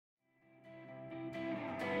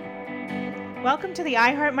Welcome to the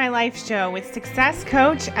I Heart My Life show with success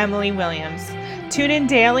coach Emily Williams. Tune in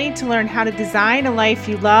daily to learn how to design a life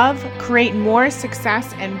you love, create more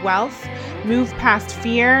success and wealth, move past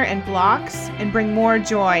fear and blocks, and bring more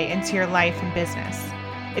joy into your life and business.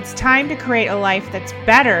 It's time to create a life that's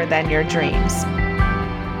better than your dreams.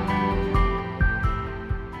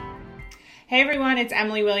 Hey everyone, it's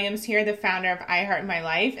Emily Williams here, the founder of I Heart My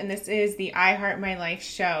Life, and this is the I Heart My Life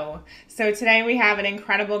show. So today we have an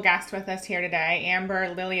incredible guest with us here today,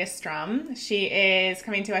 Amber Lilyestrom. She is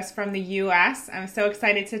coming to us from the US. I'm so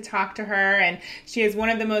excited to talk to her, and she has one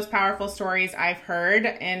of the most powerful stories I've heard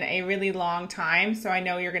in a really long time, so I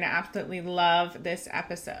know you're going to absolutely love this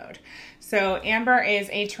episode. So Amber is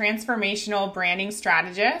a transformational branding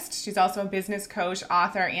strategist. She's also a business coach,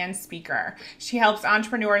 author, and speaker. She helps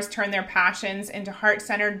entrepreneurs turn their passions into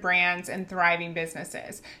heart-centered brands and thriving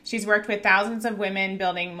businesses. She's worked with thousands of women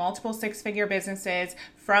building multiple six-figure businesses,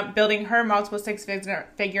 from building her multiple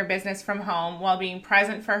six-figure business from home while being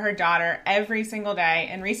present for her daughter every single day,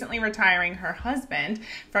 and recently retiring her husband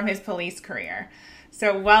from his police career.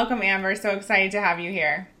 So welcome, Amber. So excited to have you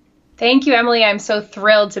here. Thank you, Emily. I'm so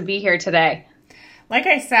thrilled to be here today. Like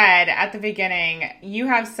I said at the beginning, you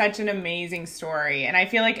have such an amazing story, and I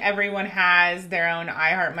feel like everyone has their own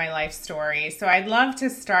I Heart My Life story. So I'd love to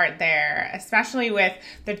start there, especially with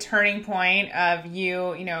the turning point of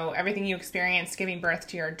you know, everything you experienced giving birth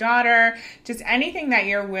to your daughter, just anything that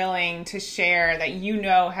you're willing to share that you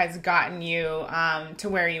know has gotten you to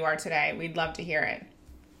where you are today. We'd love to hear it.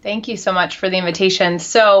 Thank you so much for the invitation.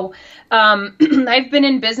 So I've been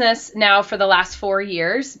in business now for the last 4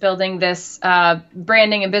 years, building this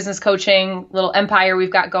branding and business coaching little empire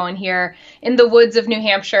we've got going here in the woods of New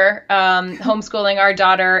Hampshire, homeschooling our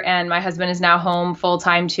daughter, and my husband is now home full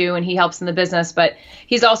time too, and he helps in the business, but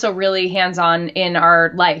he's also really hands-on in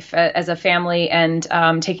our life as a family, and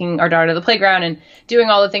taking our daughter to the playground and doing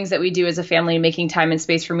all the things that we do as a family, making time and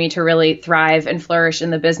space for me to really thrive and flourish in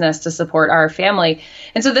the business to support our family.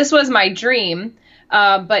 And so this was my dream.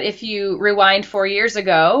 But if you rewind 4 years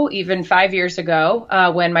ago, even 5 years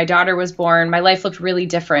ago, when my daughter was born, my life looked really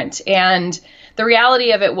different. And the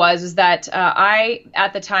reality of it was that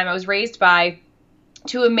at the time, I was raised by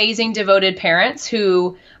two amazing, devoted parents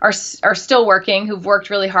who are still working, who've worked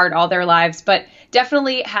really hard all their lives, but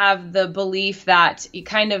definitely have the belief that it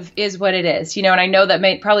kind of is what it is, and I know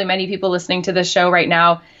that probably many people listening to this show right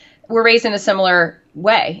now were raised in a similar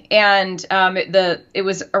way. And it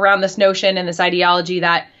was around this notion and this ideology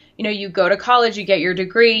that, you go to college, you get your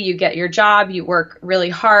degree, you get your job, you work really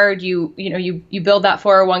hard, you build that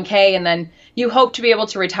 401k, and then you hope to be able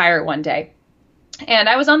to retire one day. And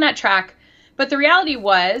I was on that track. But the reality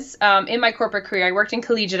was, in my corporate career, I worked in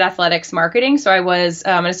collegiate athletics marketing. So I was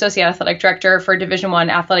an associate athletic director for a Division I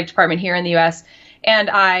athletic department here in the U.S.,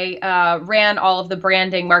 and I ran all of the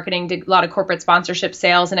branding, marketing, did a lot of corporate sponsorship,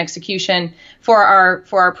 sales, and execution for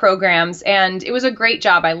our programs. And it was a great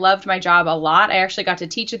job. I loved my job a lot. I actually got to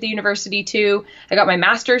teach at the university too. I got my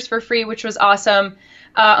master's for free, which was awesome.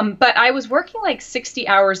 But I was working like 60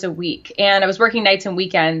 hours a week, and I was working nights and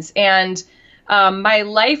weekends. And my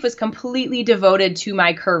life was completely devoted to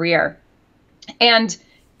my career. And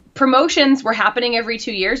promotions were happening every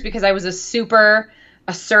 2 years because I was a super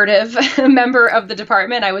assertive member of the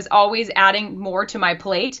department. I was always adding more to my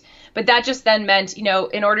plate, but that just then meant,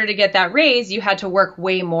 in order to get that raise, you had to work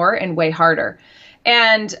way more and way harder.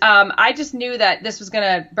 And I just knew that this was going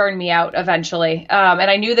to burn me out eventually. And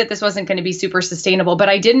I knew that this wasn't going to be super sustainable, but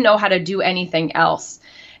I didn't know how to do anything else.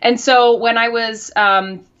 And so when I was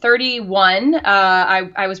 31,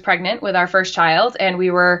 I was pregnant with our first child, and we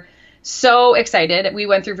were so excited. We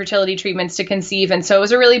went through fertility treatments to conceive. And so it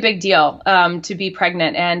was a really big deal to be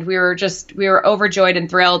pregnant. And we were overjoyed and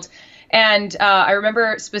thrilled. And I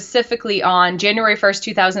remember specifically on January 1st,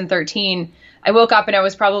 2013, I woke up and I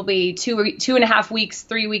was probably 2.5 weeks,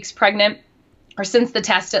 3 weeks pregnant, or since the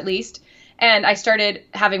test at least. And I started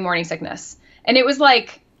having morning sickness. And it was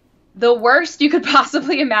like the worst you could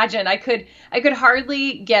possibly imagine. I could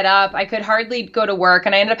hardly get up. I could hardly go to work,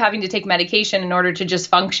 and I ended up having to take medication in order to just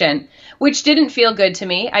function, which didn't feel good to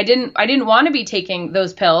me. I didn't want to be taking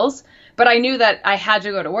those pills, but I knew that I had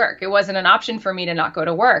to go to work. It wasn't an option for me to not go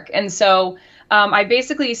to work. And so I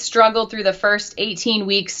basically struggled through the first 18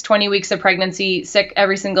 weeks, 20 weeks of pregnancy, sick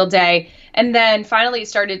every single day. And then finally it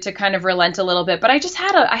started to kind of relent a little bit, but I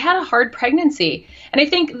had a hard pregnancy. And I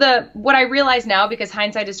think what I realize now, because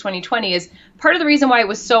hindsight is 20/20, is part of the reason why it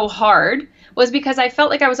was so hard was because I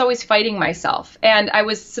felt like I was always fighting myself. And I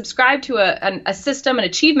was subscribed to a system, an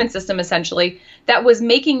achievement system essentially, that was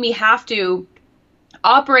making me have to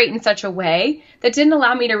operate in such a way that didn't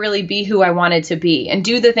allow me to really be who I wanted to be and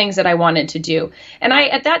do the things that I wanted to do. And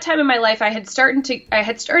at that time in my life, I had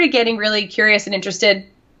started getting really curious and interested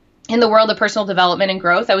in the world of personal development and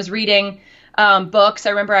growth. I was reading books. I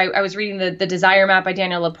remember I was reading the Desire Map by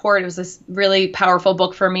Daniel Laporte. It was this really powerful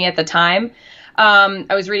book for me at the time.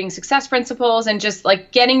 I was reading Success Principles and just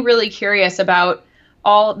like getting really curious about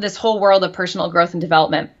all this whole world of personal growth and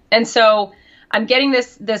development. And so I'm getting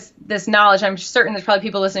this knowledge. I'm certain there's probably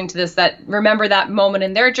people listening to this that remember that moment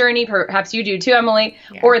in their journey. Perhaps you do too, Emily,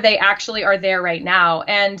 or they actually are there right now.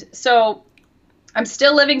 And so I'm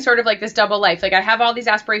still living sort of like this double life. Like I have all these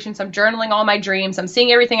aspirations. I'm journaling all my dreams. I'm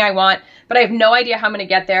seeing everything I want, but I have no idea how I'm going to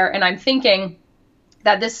get there. And I'm thinking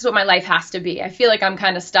that this is what my life has to be. I feel like I'm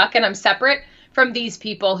kind of stuck and I'm separate from these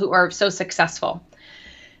people who are so successful.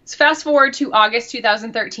 So fast forward to August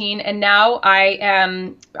 2013, and now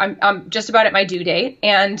I'm just about at my due date.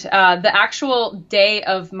 And the actual day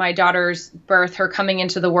of my daughter's birth, her coming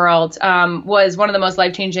into the world, was one of the most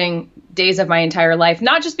life-changing days of my entire life.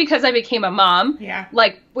 Not just because I became a mom,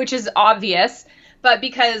 which is obvious, but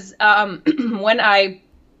because when I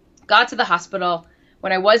got to the hospital,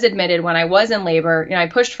 when I was admitted, when I was in labor, I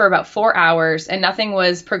pushed for about 4 hours and nothing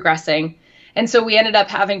was progressing. And so we ended up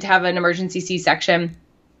having to have an emergency C-section.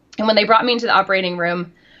 And when they brought me into the operating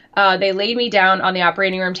room, they laid me down on the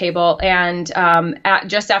operating room table and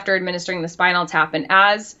just after administering the spinal tap. And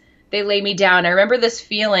as they laid me down, I remember this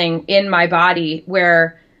feeling in my body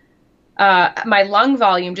where my lung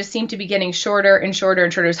volume just seemed to be getting shorter and shorter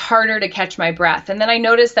and shorter. It was harder to catch my breath. And then I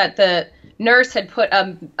noticed that the nurse had put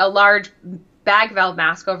a large bag valve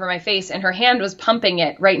mask over my face and her hand was pumping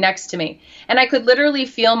it right next to me. And I could literally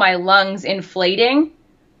feel my lungs inflating,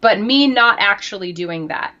 but me not actually doing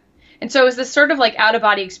that. And so it was this sort of like out of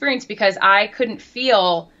body experience because I couldn't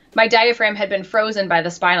feel, my diaphragm had been frozen by the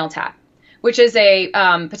spinal tap, which is a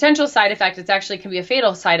potential side effect. It actually can be a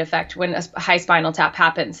fatal side effect when a high spinal tap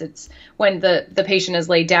happens. It's when the patient is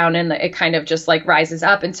laid down and it kind of just like rises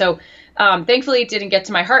up. And so thankfully it didn't get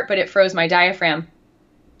to my heart, but it froze my diaphragm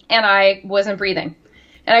and I wasn't breathing.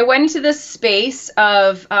 And I went into this space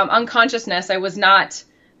of unconsciousness. I was not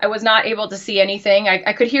able to see anything.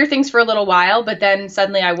 I could hear things for a little while, but then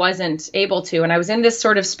suddenly I wasn't able to. And I was in this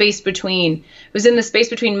sort of space between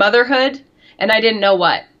motherhood and I didn't know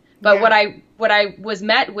what. But what I was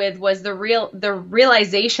met with was the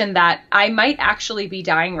realization that I might actually be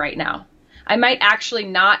dying right now. I might actually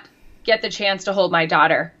not get the chance to hold my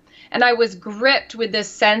daughter. And I was gripped with this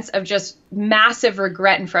sense of just massive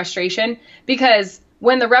regret and frustration because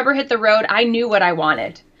when the rubber hit the road, I knew what I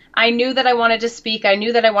wanted. I knew that I wanted to speak. I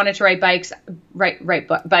knew that I wanted to write books,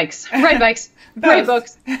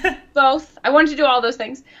 both. I wanted to do all those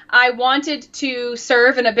things. I wanted to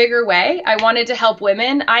serve in a bigger way. I wanted to help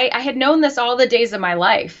women. I had known this all the days of my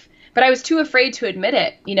life, but I was too afraid to admit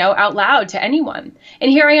it, out loud to anyone. And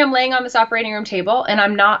here I am laying on this operating room table and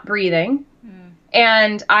I'm not breathing.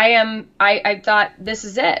 And I thought, this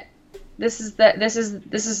is it. This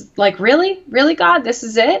is like, really, God, this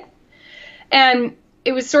is it. And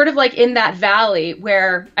it was sort of like in that valley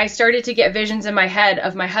where I started to get visions in my head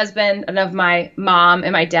of my husband and of my mom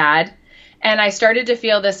and my dad. And I started to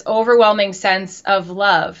feel this overwhelming sense of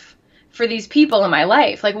love for these people in my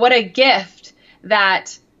life. Like what a gift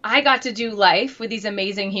that I got to do life with these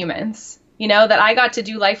amazing humans, that I got to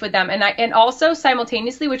do life with them. And also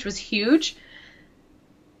simultaneously, which was huge,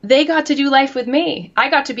 they got to do life with me. I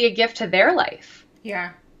got to be a gift to their life.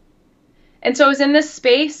 Yeah. And so I was in this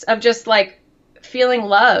space of just like, feeling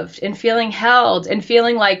loved and feeling held and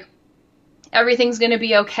feeling like everything's going to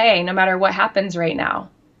be okay no matter what happens right now.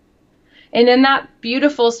 And in that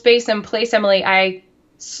beautiful space and place, Emily, I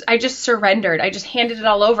just surrendered. I just handed it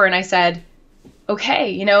all over and I said,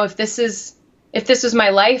 okay, if this was my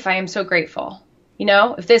life, I am so grateful.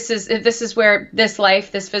 If this is where this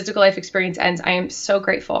physical life experience ends, I am so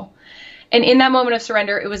grateful. And in that moment of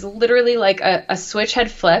surrender, it was literally like a switch had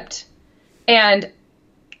flipped and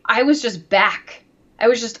I was just back. I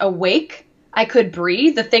was just awake. I could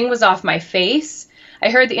breathe. The thing was off my face. I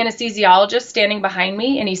heard the anesthesiologist standing behind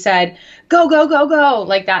me and he said, go, go, go, go,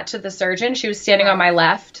 like that to the surgeon. She was standing on my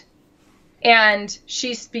left and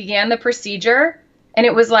she began the procedure. And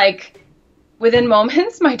it was like within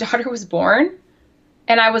moments, my daughter was born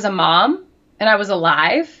and I was a mom and I was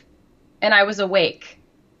alive and I was awake.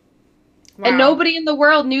 Wow. And nobody in the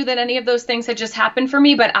world knew that any of those things had just happened for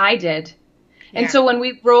me, but I did. And so when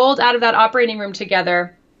we rolled out of that operating room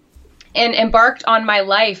together and embarked on my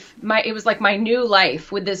life, it was like my new life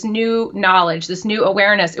with this new knowledge, this new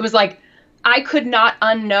awareness. It was like I could not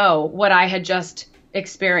unknow what I had just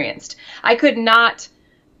experienced. I could not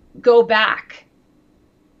go back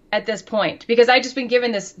at this point, because I just been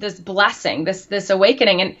given this blessing, this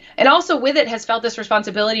awakening, and also with it has felt this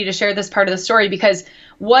responsibility to share this part of the story, because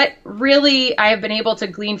what really I have been able to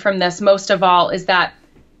glean from this most of all is that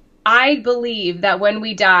I believe that when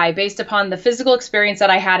we die, based upon the physical experience that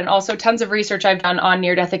I had, and also tons of research I've done on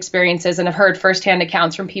near-death experiences and have heard firsthand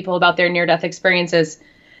accounts from people about their near-death experiences,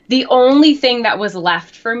 the only thing that was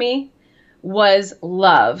left for me was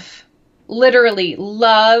love. Literally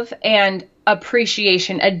love and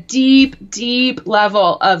appreciation, a deep, deep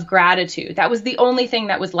level of gratitude. That was the only thing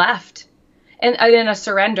that was left, and a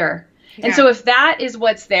surrender. Yeah. And so if that is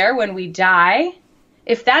what's there when we die,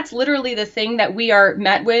 if that's literally the thing that we are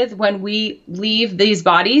met with when we leave these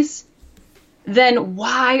bodies, then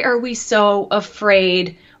why are we so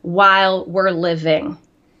afraid while we're living?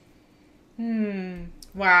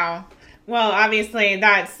 Wow. Well, obviously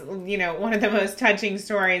that's, one of the most touching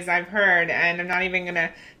stories I've heard, and I'm not even going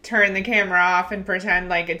to turn the camera off and pretend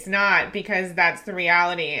like it's not, because that's the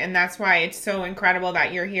reality. And that's why it's so incredible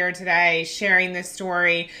that you're here today, sharing this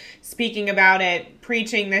story, speaking about it,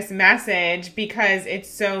 preaching this message, because it's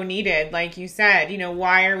so needed. Like you said,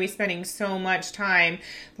 why are we spending so much time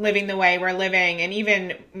living the way we're living? And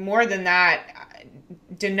even more than that,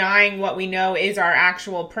 denying what we know is our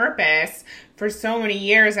actual purpose for so many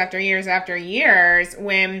years after years after years,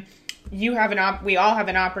 when we all have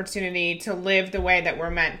an opportunity to live the way that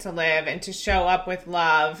we're meant to live, and to show up with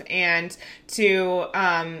love, and to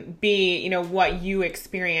be, what you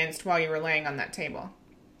experienced while you were laying on that table.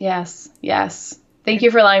 Yes. Thank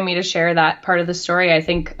you for allowing me to share that part of the story. I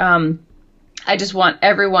think I just want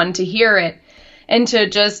everyone to hear it and to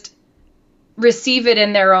just receive it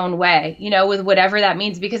in their own way, with whatever that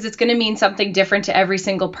means, because it's going to mean something different to every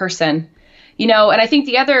single person. And I think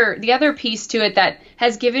the other piece to it that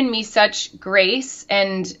has given me such grace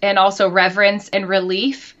and also reverence and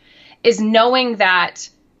relief is knowing that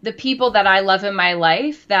the people that I love in my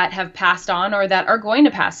life that have passed on or that are going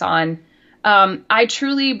to pass on, I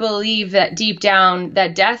truly believe that deep down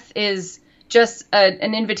that death is just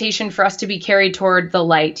an invitation for us to be carried toward the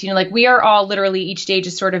light. We are all literally each day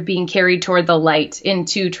just sort of being carried toward the light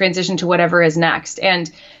into transition to whatever is next.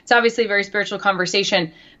 And it's obviously a very spiritual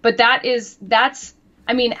conversation, but I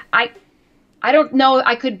don't know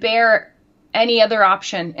I could bear any other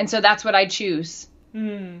option. And so that's what I choose.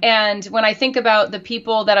 And when I think about the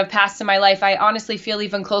people that have passed in my life, I honestly feel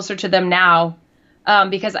even closer to them now,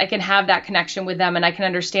 because I can have that connection with them, and I can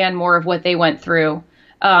understand more of what they went through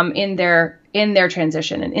in their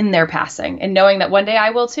transition and in their passing, and knowing that one day I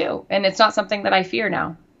will too. And it's not something that I fear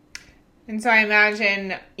now. And so I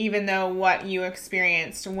imagine, even though what you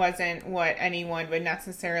experienced wasn't what anyone would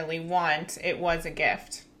necessarily want, it was a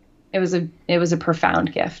gift. It was a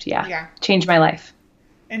profound gift. Yeah. Changed my life.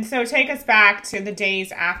 And so take us back to the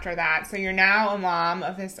days after that. So you're now a mom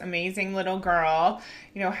of this amazing little girl.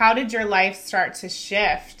 How did your life start to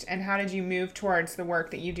shift, and how did you move towards the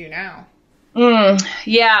work that you do now?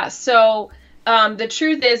 Yeah. So the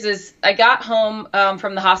truth is I got home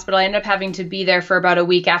from the hospital. I ended up having to be there for about a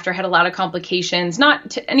week after I had a lot of complications,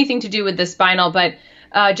 not anything to do with the spinal, but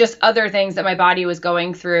just other things that my body was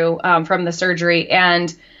going through from the surgery.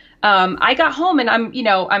 And I got home, and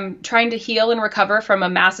I'm trying to heal and recover from a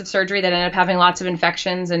massive surgery that ended up having lots of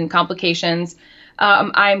infections and complications.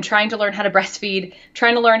 I'm trying to learn how to breastfeed,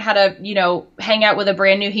 trying to learn how to, hang out with a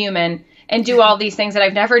brand new human and do all these things that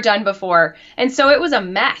I've never done before. And so it was a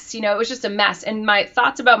mess, it was just a mess. And my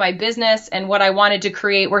thoughts about my business and what I wanted to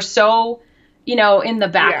create were so, in the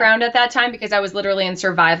background at that time, because I was literally in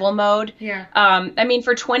survival mode. Yeah.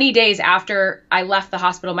 For 20 days after I left the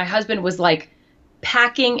hospital, my husband was like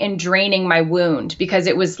packing and draining my wound, because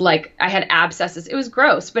it was like I had abscesses. It was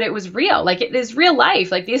gross, but it was real. Like, it is real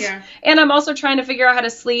life. Like these. Yeah. And I'm also trying to figure out how to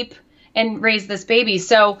sleep and raise this baby.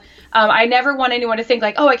 So I never want anyone to think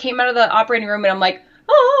like, oh, I came out of the operating room and I'm like,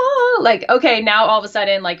 oh, like, okay, now all of a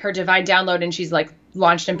sudden, like, her divine download, and she's like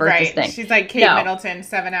launched and birthed this thing. She's like Kate Middleton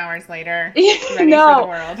 7 hours later, ready for the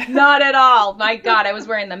world. Not at all. My God, I was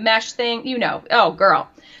wearing the mesh thing, oh, girl.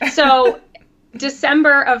 So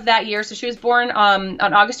December of that year, so she was born on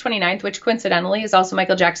August 29th, which coincidentally is also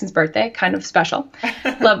Michael Jackson's birthday, kind of special.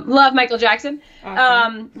 love Michael Jackson.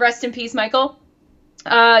 Awesome. Rest in peace, Michael.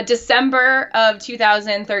 December of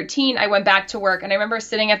 2013, I went back to work, and I remember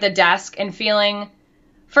sitting at the desk and feeling,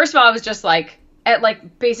 first of all, I was just like, at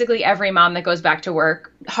like basically every mom that goes back to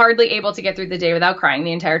work, hardly able to get through the day without crying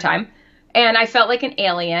the entire time. And I felt like an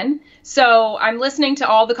alien. So I'm listening to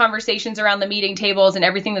all the conversations around the meeting tables and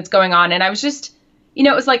everything that's going on. And I was just,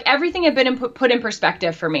 it was like everything had been put in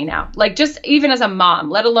perspective for me now. Like, just even as a mom,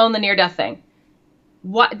 let alone the near-death thing.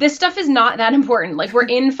 This stuff is not that important. Like, we're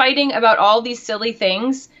infighting about all these silly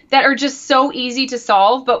things that are just so easy to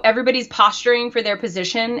solve, but everybody's posturing for their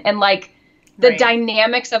position and like the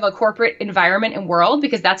dynamics of a corporate environment and world,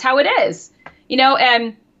 because that's how it is,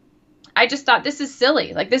 and I just thought, this is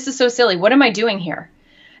silly. Like, this is so silly. What am I doing here?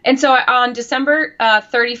 And so on December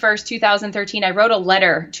 31st, 2013, I wrote a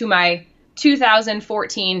letter to my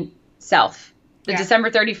 2014 self, the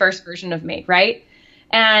December 31st version of me, right?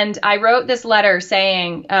 And I wrote this letter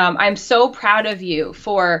saying, I'm so proud of you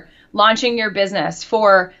for launching your business,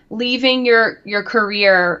 for leaving your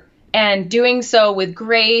career and doing so with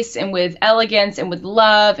grace and with elegance and with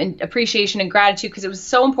love and appreciation and gratitude, because it was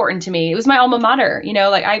so important to me. It was my alma mater,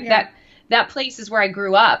 that place is where I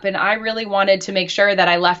grew up, and I really wanted to make sure that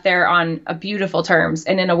I left there on a beautiful terms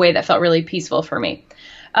and in a way that felt really peaceful for me.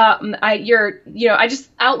 I just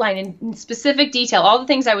outlined in specific detail all the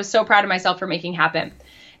things I was so proud of myself for making happen.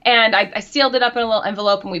 And I sealed it up in a little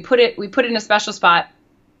envelope, and we put it in a special spot,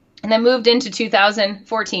 and then moved into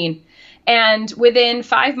 2014. And within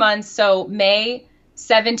 5 months, so May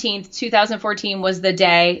 17th, 2014 was the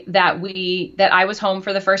day that I was home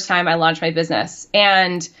for the first time. I launched my business.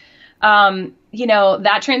 And,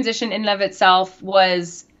 that transition in and of itself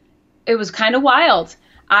was kind of wild.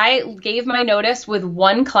 I gave my notice with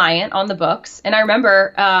one client on the books. And I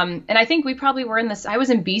remember, and I think we probably were I was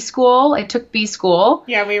in B school. I took B school.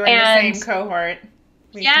 Yeah, we were in the same cohort.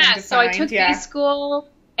 So I took B school.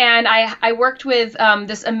 And I worked with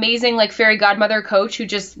this amazing like fairy godmother coach who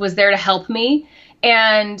just was there to help me.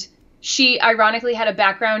 And she ironically had a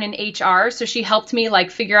background in HR. So she helped me like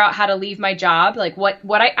figure out how to leave my job. Like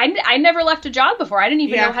I never left a job before. I didn't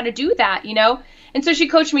even know how to do that, And so she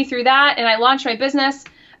coached me through that, and I launched my business.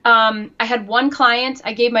 I had one client.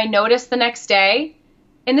 I gave my notice the next day,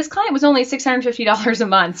 and this client was only $650 a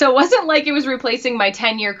month. So it wasn't like it was replacing my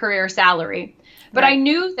 10-year career salary. But I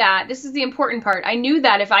knew that, this is the important part, I knew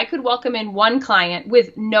that if I could welcome in one client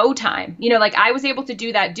with no time, I was able to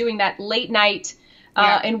do that, doing that late night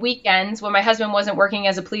and weekends when my husband wasn't working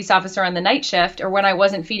as a police officer on the night shift, or when I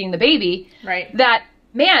wasn't feeding the baby, that,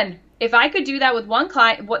 man, if I could do that with one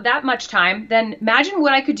client, that much time, then imagine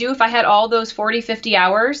what I could do if I had all those 40, 50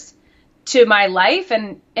 hours to my life,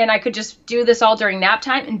 and I could just do this all during nap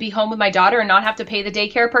time and be home with my daughter and not have to pay the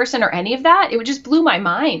daycare person or any of that. It would just blew my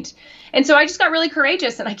mind. And so I just got really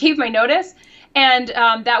courageous, and I gave my notice. And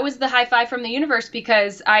that was the high five from the universe,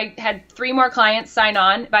 because I had 3 more clients sign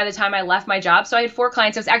on by the time I left my job. So I had 4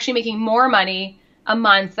 clients. I was actually making more money a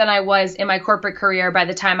month than I was in my corporate career by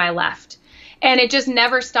the time I left. And it just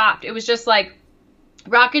never stopped. It was just like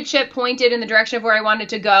rocket ship pointed in the direction of where I wanted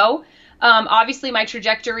to go. Obviously, my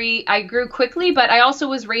trajectory, I grew quickly, but I also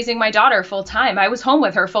was raising my daughter full time. I was home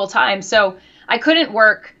with her full time. So I couldn't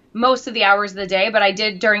work most of the hours of the day, but I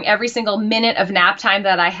did during every single minute of nap time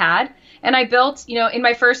that I had. And I built, in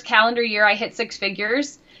my first calendar year, I hit 6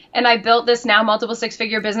 figures, and I built this now multiple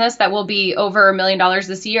 6-figure business that will be over $1 million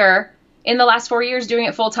this year in the last 4 years, doing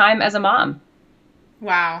it full time as a mom.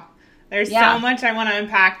 Wow. There's so much I want to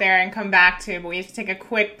unpack there and come back to, but we have to take a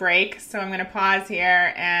quick break. So I'm going to pause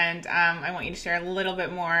here, and I want you to share a little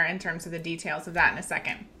bit more in terms of the details of that in a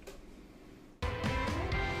second.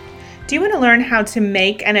 Do you want to learn how to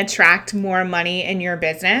make and attract more money in your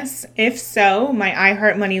business? If so, my I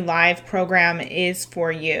Heart Money Live program is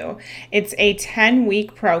for you. It's a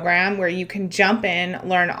 10-week program where you can jump in,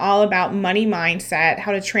 learn all about money mindset,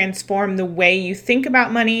 how to transform the way you think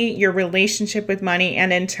about money, your relationship with money,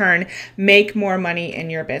 and in turn, make more money in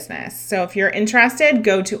your business. So if you're interested,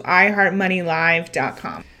 go to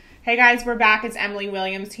iheartmoneylive.com. Hey guys, we're back. It's Emily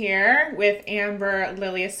Williams here with Amber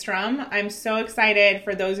Lilyestrom. I'm so excited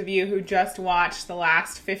for those of you who just watched the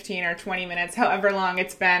last 15 or 20 minutes, however long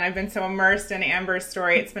it's been. I've been so immersed in Amber's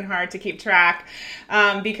story, it's been hard to keep track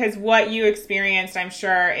because what you experienced, I'm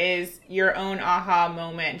sure, is your own aha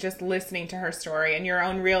moment just listening to her story, and your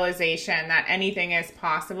own realization that anything is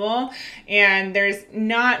possible, and there's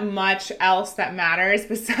not much else that matters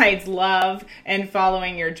besides love and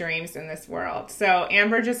following your dreams in this world. So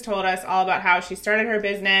Amber just told us all about how she started her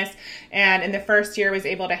business, and in the first year was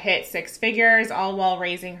able to hit 6 figures, all while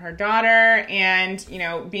raising her daughter and,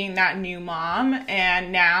 being that new mom.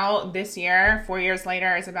 And now this year, 4 years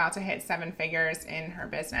later, is about to hit 7 figures in her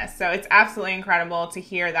business. So it's absolutely incredible to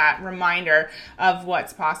hear that reminder of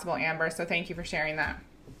what's possible, Amber. So thank you for sharing that.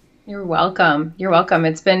 You're welcome. You're welcome.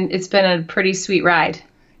 It's been a pretty sweet ride.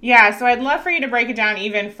 Yeah, so I'd love for you to break it down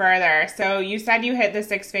even further. So you said you hit the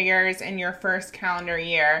 6 figures in your first calendar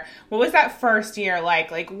year. What was that first year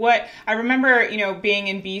like? I remember, being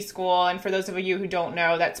in B school, and for those of you who don't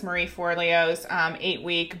know, that's Marie Forleo's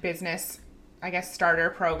 8-week business I guess,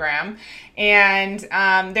 starter program. And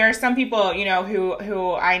there are some people, you know,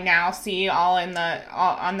 who I now see all on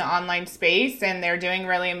the online space, and they're doing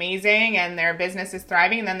really amazing and their business is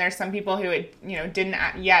thriving. And then there's some people who it, you know, didn't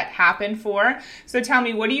yet happen for. So tell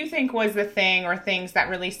me, what do you think was the thing or things that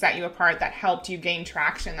really set you apart that helped you gain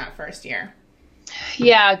traction that first year?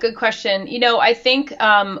 Yeah, good question. You know, I think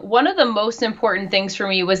one of the most important things for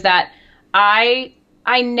me was that I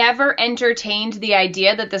never entertained the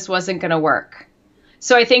idea that this wasn't going to work.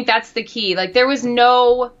 So I think that's the key. Like failure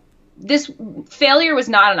was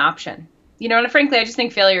not an option. You know, and frankly, I just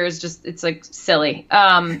think failure is it's like silly.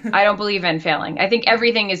 I don't believe in failing. I think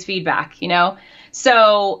everything is feedback, you know?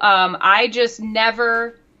 So I just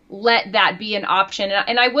never let that be an option.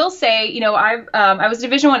 And I will say, you know, I was a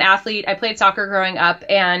Division I athlete. I played soccer growing up.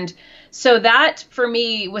 And so that for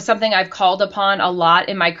me was something I've called upon a lot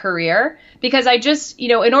in my career, because I just, you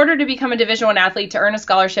know, in order to become a Division I athlete, to earn a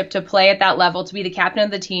scholarship, to play at that level, to be the captain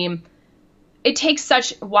of the team, it takes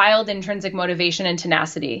such wild intrinsic motivation and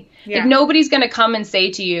tenacity. Yeah. Like nobody's going to come and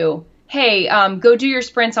say to you, hey, go do your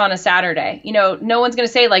sprints on a Saturday. You know, no one's going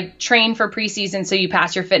to say like train for preseason so you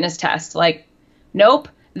pass your fitness test. Like, nope.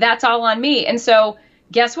 That's all on me. And so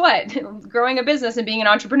guess what? Growing a business and being an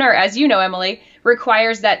entrepreneur, as you know, Emily,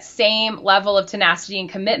 requires that same level of tenacity and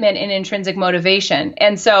commitment and intrinsic motivation.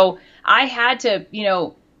 And so I had to, you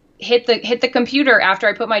know, hit the computer after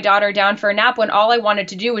I put my daughter down for a nap when all I wanted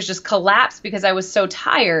to do was just collapse because I was so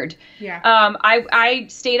tired. Yeah. I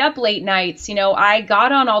stayed up late nights. You know, I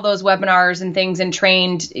got on all those webinars and things and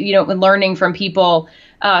trained, you know, and learning from people,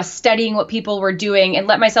 studying what people were doing, and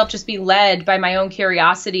let myself just be led by my own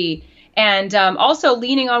curiosity, and also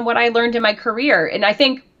leaning on what I learned in my career. And I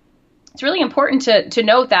think it's really important to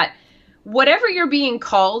note that whatever you're being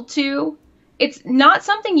called to, it's not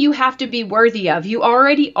something you have to be worthy of. You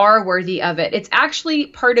already are worthy of it. It's actually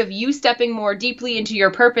part of you stepping more deeply into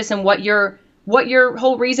your purpose and what your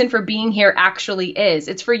whole reason for being here actually is.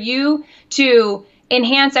 It's for you to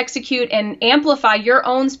enhance, execute, and amplify your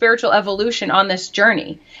own spiritual evolution on this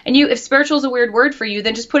journey. And if spiritual is a weird word for you,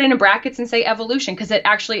 then just put it in brackets and say evolution, because it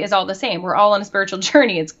actually is all the same. We're all on a spiritual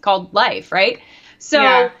journey. It's called life, right? So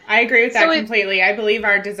yeah, I agree with that completely. I believe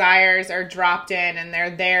our desires are dropped in, and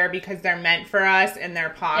they're there because they're meant for us and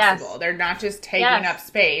they're possible. Yes. They're not just taking up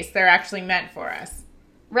space. They're actually meant for us.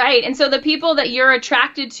 Right. And so the people that you're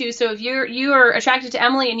attracted to, so if you are attracted to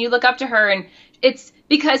Emily and you look up to her, and it's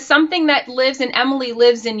because something that lives in Emily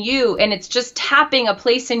lives in you, and it's just tapping a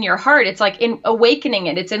place in your heart. It's like awakening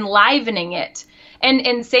it. It's enlivening it.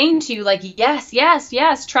 And saying to you, like, yes, yes,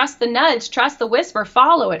 yes, trust the nudge, trust the whisper,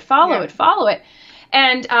 follow it, follow it, follow it.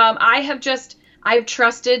 And I've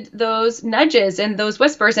trusted those nudges and those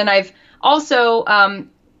whispers. And I've also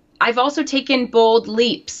taken bold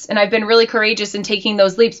leaps, and I've been really courageous in taking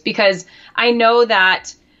those leaps, because I know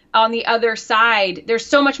that on the other side, there's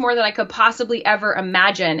so much more that I could possibly ever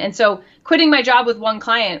imagine. And so quitting my job with one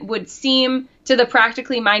client would seem to the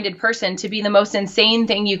practically minded person to be the most insane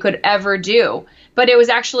thing you could ever do. But it was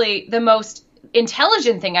actually the most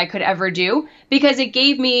intelligent thing I could ever do, because it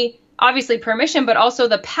gave me obviously permission, but also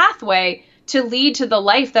the pathway to lead to the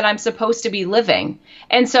life that I'm supposed to be living.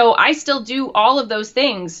 And so I still do all of those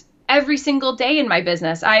things every single day in my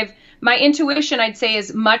business. My intuition, I'd say,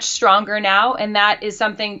 is much stronger now. And that is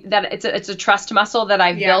something that it's a trust muscle that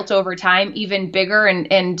I've built over time, even bigger.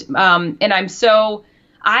 And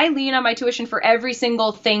I lean on my intuition for every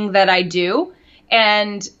single thing that I do.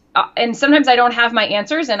 And sometimes I don't have my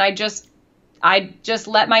answers, and I just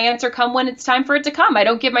let my answer come when it's time for it to come. I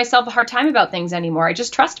don't give myself a hard time about things anymore. I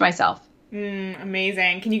just trust myself.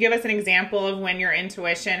 Amazing. Can you give us an example of when your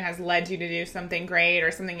intuition has led you to do something great or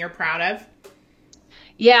something you're proud of?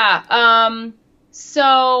 Yeah.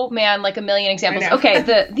 So man, like a million examples. Okay.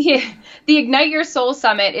 The Ignite Your Soul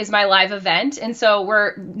Summit is my live event. And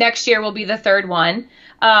so next year will be the third one.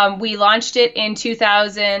 We launched it in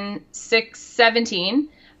 2017.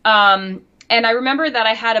 And I remember that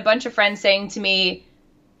I had a bunch of friends saying to me,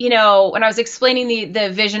 you know, when I was explaining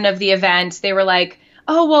the vision of the event, they were like,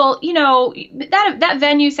 oh, well, you know, that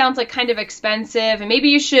venue sounds like kind of expensive, and maybe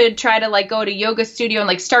you should try to like go to yoga studio and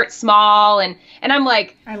like start small. And I'm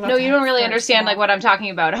like, no, you don't really understand like what I'm talking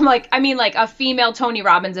about. I'm like, I mean, like a female Tony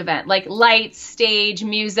Robbins event, like lights, stage,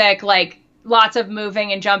 music, like lots of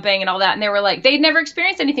moving and jumping and all that. And they were like, they'd never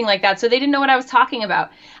experienced anything like that, so they didn't know what I was talking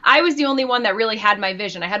about. I was the only one that really had my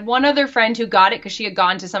vision. I had one other friend who got it because she had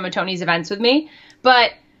gone to some of Tony's events with me,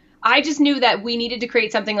 but I just knew that we needed to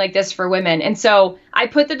create something like this for women. And so I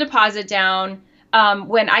put the deposit down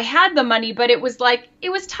when I had the money, but it was tight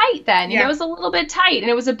then. You know, it was a little bit tight,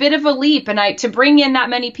 and it was a bit of a leap. And to bring in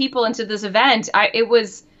that many people into this event, it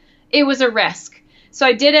was it was a risk. So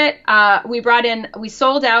I did it. We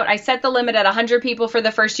sold out. I set the limit at 100 people for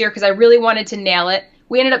the first year because I really wanted to nail it.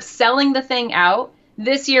 We ended up selling the thing out.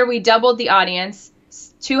 This year we doubled the audience.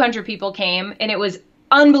 200 people came and it was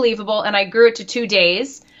unbelievable. And I grew it to 2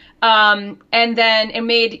 days. And then it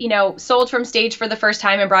made, sold from stage for the first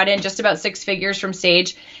time and brought in just about 6 figures from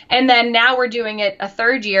stage. And then now we're doing it a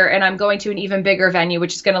third year and I'm going to an even bigger venue,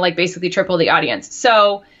 which is going to basically triple the audience.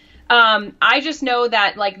 So, I just know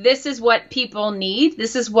that this is what people need.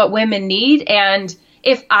 This is what women need. And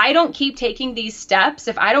if I don't keep taking these steps,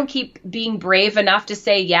 if I don't keep being brave enough to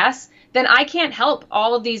say yes, then I can't help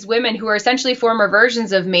all of these women who are essentially former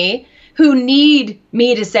versions of me who need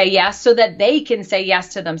me to say yes so that they can say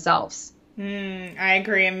yes to themselves. I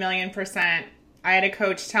agree 1,000,000%. I had a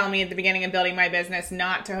coach tell me at the beginning of building my business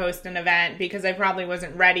not to host an event because I probably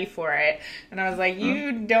wasn't ready for it. And I was like,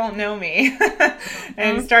 you don't know me.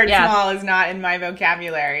 And start small is not in my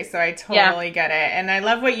vocabulary. So I totally get it. And I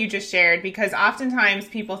love what you just shared because oftentimes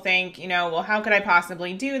people think, well, how could I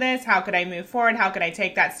possibly do this? How could I move forward? How could I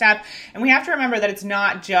take that step? And we have to remember that it's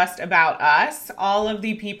not just about us. All of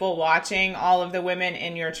the people watching, all of the women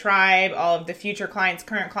in your tribe, all of the future clients,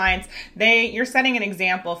 current clients, you're setting an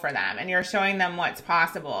example for them and you're showing them what's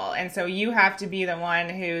possible. And so you have to be the one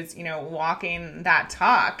who's, walking that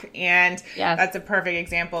talk. And that's a perfect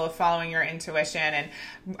example of following your intuition. And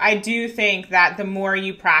I do think that the more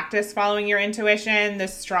you practice following your intuition, the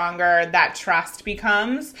stronger that trust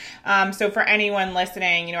becomes. So for anyone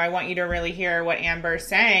listening, I want you to really hear what Amber's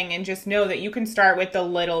saying and just know that you can start with the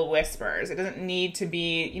little whispers. It doesn't need to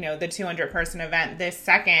be, the 200-person event this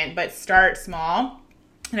second, but start small.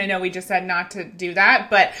 And I know we just said not to do that,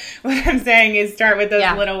 but what I'm saying is start with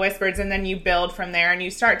those little whispers and then you build from there and you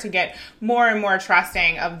start to get more and more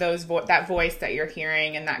trusting of that voice that you're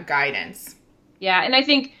hearing and that guidance. Yeah. And I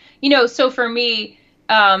think, so for me,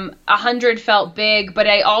 100 felt big, but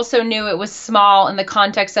I also knew it was small in the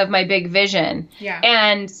context of my big vision. Yeah.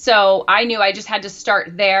 And so I knew I just had to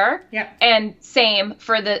start there. Yeah. And same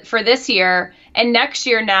for this year. And next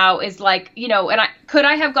year now is could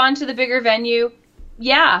I have gone to the bigger venue?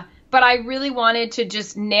 Yeah, but I really wanted to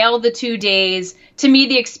just nail the 2 days. To me,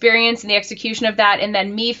 the experience and the execution of that, and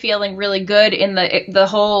then me feeling really good in the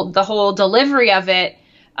whole delivery of it,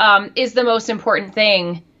 is the most important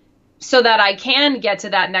thing, so that I can get to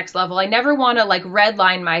that next level. I never want to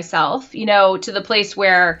redline myself, to the place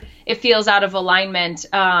where it feels out of alignment,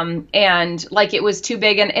 and like it was too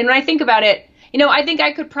big. And when I think about it, I think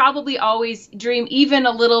I could probably always dream even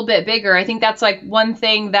a little bit bigger. I think that's one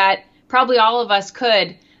thing that probably all of us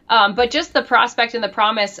could, but just the prospect and the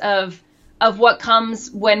promise of what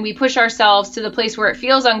comes when we push ourselves to the place where it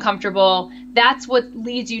feels uncomfortable, that's what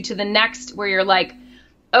leads you to the next, where you're like,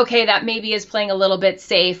 okay, that maybe is playing a little bit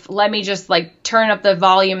safe. Let me just turn up the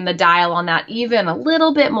volume and the dial on that even a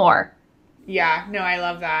little bit more. Yeah, no, I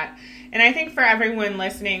love that. And I think for everyone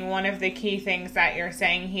listening, one of the key things that you're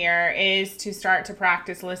saying here is to start to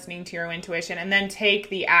practice listening to your intuition and then take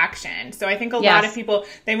the action. So I think a lot of people,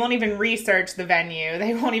 they won't even research the venue.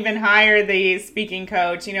 They won't even hire the speaking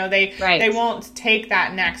coach. They won't take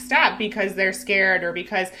that next step because they're scared or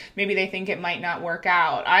because maybe they think it might not work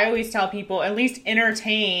out. I always tell people, at least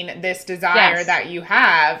entertain this desire that you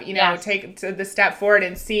have, take the step forward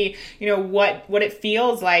and see, what it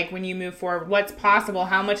feels like when you move forward, what's possible,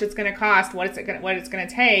 how much it's going to cost, what it's going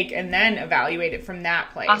to take, and then evaluate it from that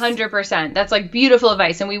place. 100%. That's beautiful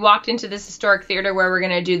advice. And we walked into this historic theater where we're going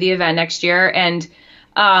to do the event next year. And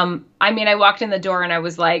I walked in the door and I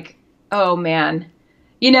was like, oh man,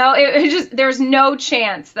 it just, there's no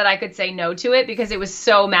chance that I could say no to it because it was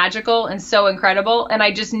so magical and so incredible. And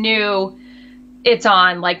I just knew it's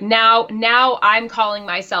on. Now I'm calling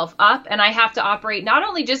myself up, and I have to operate not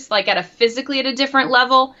only just at a physically at a different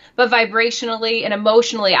level, but vibrationally and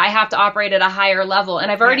emotionally, I have to operate at a higher level.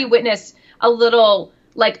 And I've already witnessed a little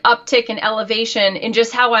uptick in elevation in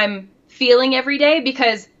just how I'm feeling every day,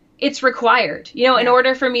 because it's required, in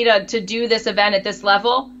order for me to do this event at this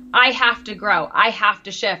level. I have to grow. I have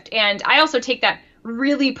to shift. And I also take that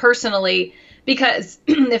really personally, because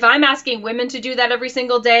if I'm asking women to do that every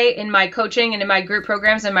single day in my coaching and in my group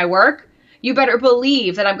programs and my work, you better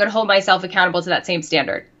believe that I'm going to hold myself accountable to that same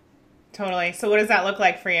standard. Totally. So what does that look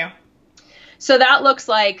like for you? So that looks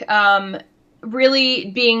like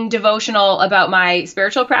really being devotional about my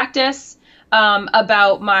spiritual practice,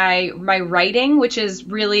 about my writing, which is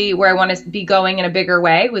really where I want to be going in a bigger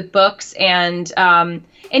way with books, and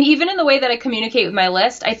even in the way that I communicate with my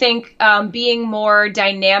list. I think being more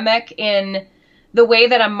dynamic in the way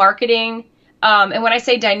that I'm marketing, And when I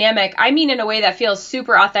say dynamic, I mean in a way that feels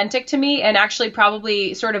super authentic to me and actually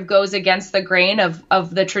probably sort of goes against the grain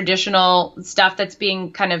of the traditional stuff that's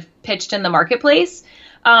being kind of pitched in the marketplace.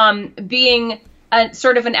 Being a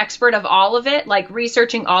sort of an expert of all of it, like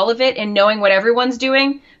researching all of it and knowing what everyone's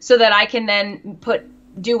doing so that I can then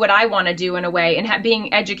do what I want to do in a way, and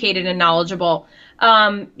being educated and knowledgeable.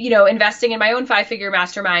 Investing in my own 5-figure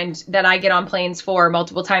mastermind that I get on planes for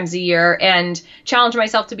multiple times a year, and challenge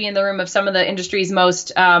myself to be in the room of some of the industry's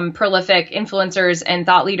most prolific influencers and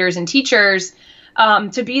thought leaders and teachers,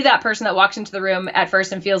 to be that person that walks into the room at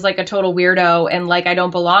first and feels like a total weirdo and like I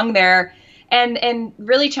don't belong there, and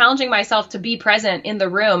really challenging myself to be present in the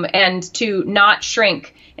room and to not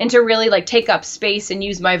shrink and to really like take up space and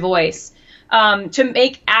use my voice. To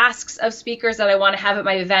make asks of speakers that I want to have at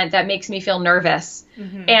my event that makes me feel nervous,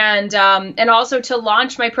 and also to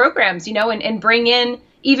launch my programs, and bring in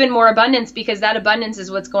even more abundance, because that abundance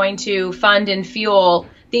is what's going to fund and fuel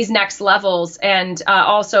these next levels, and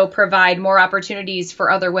also provide more opportunities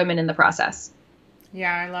for other women in the process.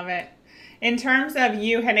 Yeah, I love it. In terms of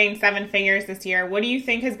you hitting 7 figures this year, what do you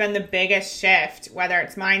think has been the biggest shift, whether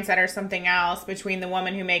it's mindset or something else, between the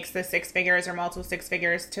woman who makes the 6 figures or multiple 6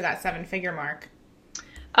 figures to that 7-figure mark?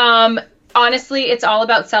 Honestly, it's all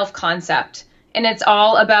about self-concept, and it's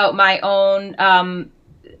all about my own,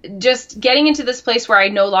 just getting into this place where I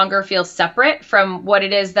no longer feel separate from what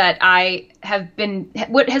it is that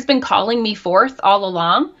what has been calling me forth all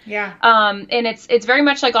along. Yeah. And it's very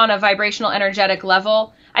much like on a vibrational, energetic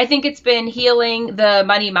level. I think it's been healing the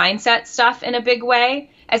money mindset stuff in a big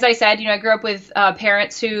way. As I said, I grew up with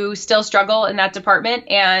parents who still struggle in that department,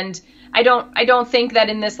 and I don't think that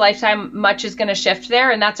in this lifetime much is going to shift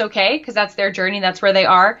there, and that's okay, because that's their journey, that's where they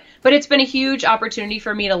are. But it's been a huge opportunity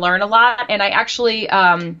for me to learn a lot, and I actually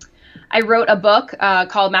I wrote a book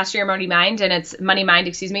called Master Your Money Mind, and it's Money Mind,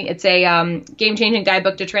 excuse me. It's a game-changing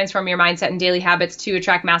guidebook to transform your mindset and daily habits to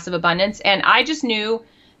attract massive abundance. And I just knew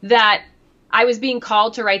that I was being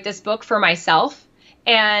called to write this book for myself.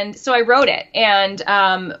 And so I wrote it. And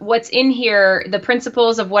what's in here, the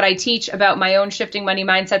principles of what I teach about my own shifting money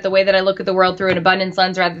mindset, the way that I look at the world through an abundance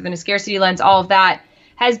lens rather than a scarcity lens, all of that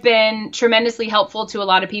has been tremendously helpful to a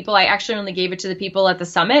lot of people. I actually only gave it to the people at the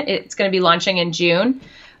summit. It's going to be launching in June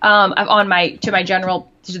to the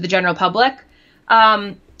general public.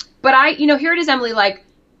 But here it is, Emily, like,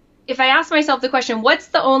 if I ask myself the question, what's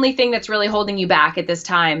the only thing that's really holding you back at this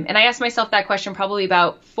time? And I asked myself that question probably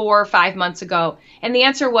about 4 or 5 months ago. And the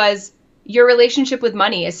answer was, your relationship with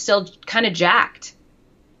money is still kind of jacked.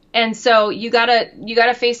 And so you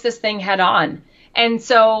gotta face this thing head on. And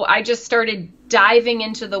so I just started diving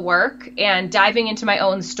into the work and diving into my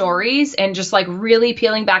own stories and just like really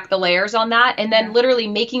peeling back the layers on that. And then literally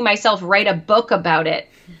making myself write a book about it,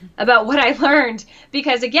 about what I learned,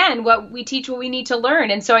 because again, what we teach, what we need to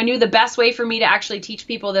learn. And so I knew the best way for me to actually teach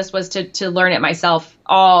people this was to learn it myself,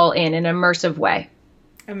 all in an immersive way.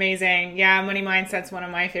 Amazing. Yeah, money mindset's one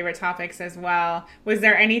of my favorite topics as well. Was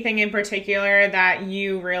there anything in particular that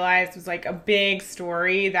you realized was like a big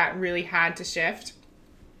story that really had to shift?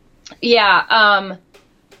 Yeah.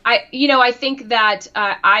 I think that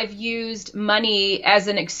I've used money as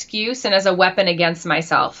an excuse and as a weapon against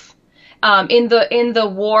myself. In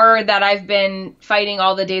the war that I've been fighting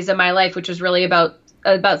all the days of my life, which was really about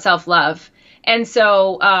self-love. And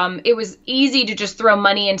so it was easy to just throw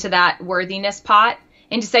money into that worthiness pot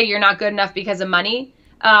and to say you're not good enough because of money.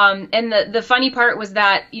 And the funny part was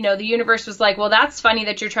that, the universe was like, well, that's funny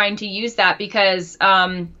that you're trying to use that because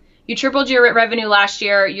you tripled your revenue last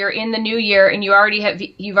year. You're in the new year and you've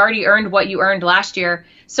already earned what you earned last year.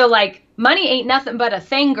 So like, money ain't nothing but a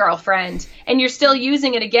thing, girlfriend, and you're still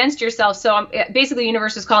using it against yourself. So basically, the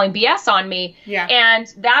universe is calling BS on me. Yeah. And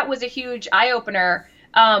that was a huge eye opener.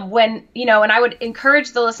 And I would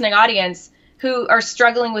encourage the listening audience who are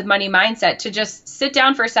struggling with money mindset to just sit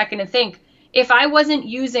down for a second and think, if I wasn't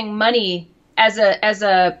using money as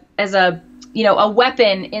a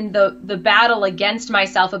weapon in the battle against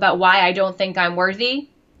myself about why I don't think I'm worthy,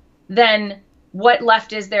 then what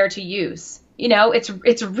left is there to use?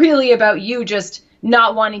 It's really about you just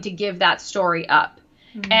not wanting to give that story up.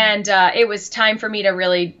 Mm-hmm. And it was time for me to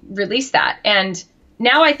really release that. And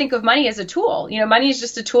now I think of money as a tool. Money is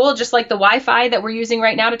just a tool, just like the Wi-Fi that we're using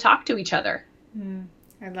right now to talk to each other.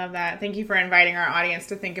 I love that. Thank you for inviting our audience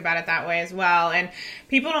to think about it that way as well. And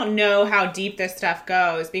people don't know how deep this stuff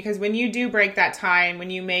goes, because when you do break that tie,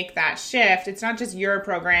 when you make that shift, it's not just your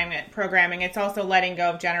programming, it's also letting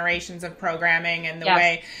go of generations of programming and the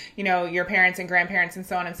way, you know, your parents and grandparents and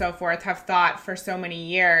so on and so forth have thought for so many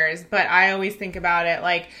years. But I always think about it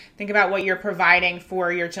like, think about what you're providing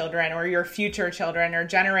for your children or your future children or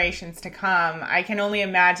generations to come. I can only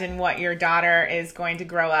imagine what your daughter is going to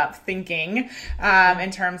grow up thinking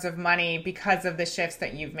in terms of money because of the shifts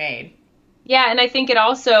that you've made. Yeah, and I think it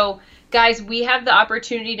also, guys, we have the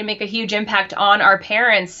opportunity to make a huge impact on our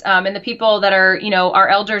parents and the people that are, you know, our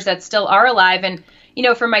elders that still are alive. And, you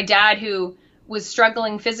know, for my dad who was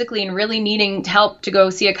struggling physically and really needing help to go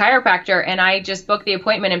see a chiropractor, and I just booked the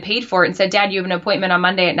appointment and paid for it and said, Dad, you have an appointment on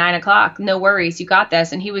Monday at 9:00. No worries, you got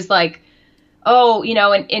this. And he was like, oh, you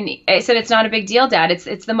know, and I said, it's not a big deal, Dad.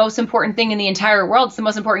 It's the most important thing in the entire world. It's the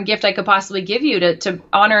most important gift I could possibly give you to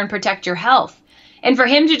honor and protect your health. And for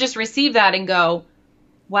him to just receive that and go,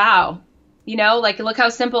 wow, you know, like, look how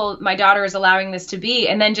simple my daughter is allowing this to be.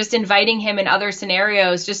 And then just inviting him in other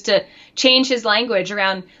scenarios just to change his language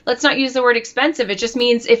around, let's not use the word expensive. It just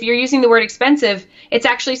means if you're using the word expensive, it's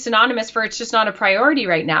actually synonymous for it's just not a priority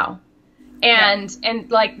right now. And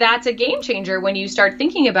like, that's a game changer when you start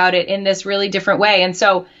thinking about it in this really different way. And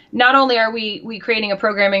so not only are we creating a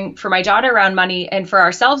programming for my daughter around money and for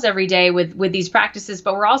ourselves every day with these practices,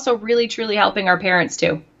 but we're also really, truly helping our parents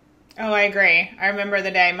too. Oh, I agree. I remember the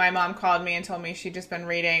day my mom called me and told me she'd just been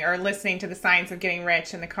reading or listening to The Science of Getting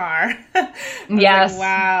Rich in the car. Yes. Like,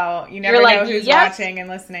 wow. You never know who's watching and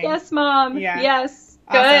listening. Yes, Mom. Yeah. Yes.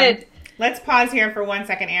 Awesome. Good. Let's pause here for 1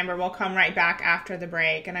 second, Amber. We'll come right back after the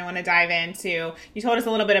break. And I want to dive into, you told us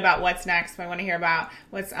a little bit about what's next, but I want to hear about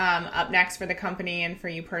what's up next for the company and for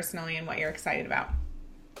you personally and what you're excited about.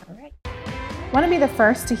 All right. Want to be the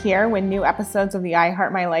first to hear when new episodes of the I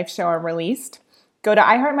Heart My Life show are released? Go to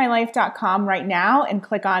iheartmylife.com right now and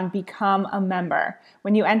click on Become a Member.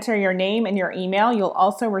 When you enter your name and your email, you'll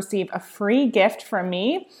also receive a free gift from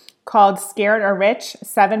me called Scared or Rich,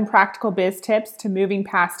 7 Practical Biz Tips to Moving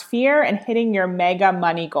Past Fear and Hitting Your Mega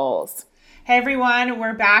Money Goals. Hey everyone,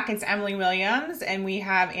 we're back. It's Emily Williams, and we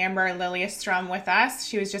have Amber Lilyestrom with us.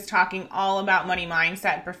 She was just talking all about money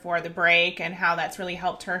mindset before the break and how that's really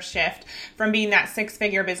helped her shift from being that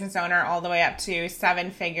 6-figure business owner all the way up to 7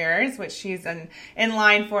 figures, which she's in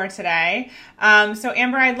line for today. So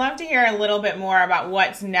Amber, I'd love to hear a little bit more about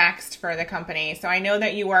what's next for the company. So I know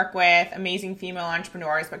that you work with amazing female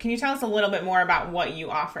entrepreneurs, but can you tell us a little bit more about what you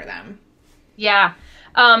offer them? Yeah.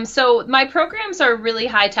 So my programs are really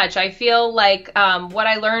high touch. I feel like what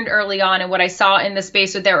I learned early on and what I saw in the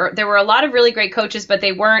space, there were a lot of really great coaches, but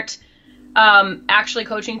they weren't actually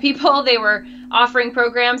coaching people. They were offering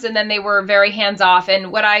programs, and then they were very hands off.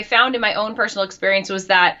 And what I found in my own personal experience was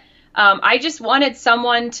that I just wanted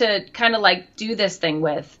someone to kind of like do this thing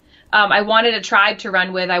with. I wanted a tribe to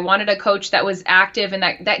run with. I wanted a coach that was active and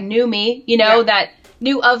that knew me, you know, that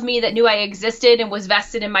knew of me, that knew I existed and was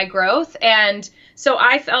vested in my growth. And so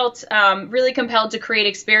I felt really compelled to create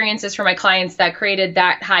experiences for my clients that created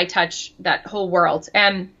that high touch, that whole world.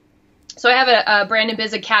 And so I have a Brand and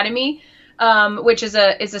Biz Academy, which is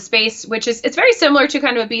a space which it's very similar to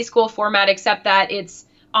kind of a B school format, except that it's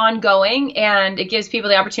ongoing and it gives people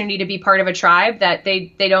the opportunity to be part of a tribe that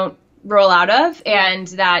they don't roll out of, and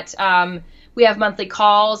that we have monthly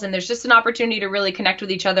calls, and there's just an opportunity to really connect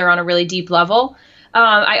with each other on a really deep level.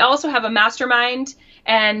 I also have a mastermind,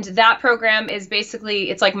 and that program is basically,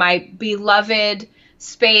 it's like my beloved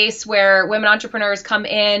space where women entrepreneurs come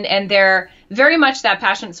in, and they're very much that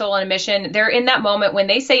passionate soul on a mission. They're in that moment when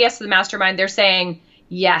they say yes to the mastermind, they're saying,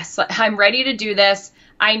 yes, I'm ready to do this.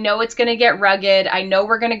 I know it's going to get rugged. I know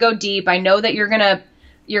we're going to go deep. I know that you're going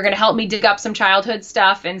to help me dig up some childhood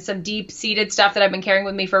stuff and some deep-seated stuff that I've been carrying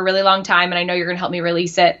with me for a really long time, and I know you're going to help me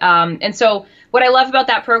release it. And so what I love about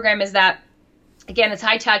that program is that, again, it's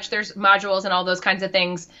high touch. There's modules and all those kinds of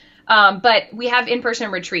things. But we have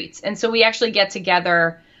in-person retreats. And so we actually get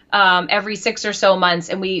together every 6 or so months,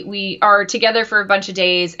 and we are together for a bunch of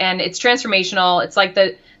days, and it's transformational. It's like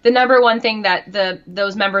the number one thing that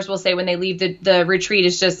those members will say when they leave the retreat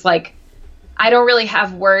is just like, I don't really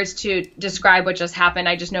have words to describe what just happened.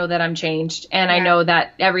 I just know that I'm changed, and I know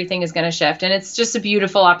that everything is going to shift. And it's just a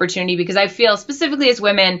beautiful opportunity, because I feel specifically as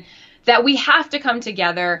women that we have to come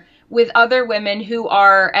together with other women who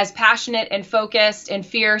are as passionate and focused and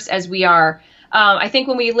fierce as we are. I think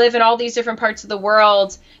when we live in all these different parts of the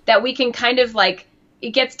world, that we can kind of like,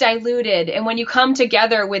 it gets diluted. And when you come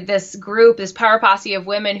together with this group, this power posse of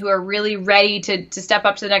women who are really ready to step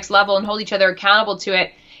up to the next level and hold each other accountable to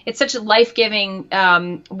it, it's such a life-giving,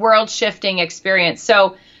 world-shifting experience.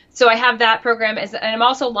 So I have that program, and I'm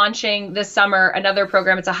also launching this summer another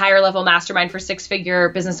program. It's a higher level mastermind for 6-figure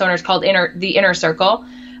business owners called the Inner Circle,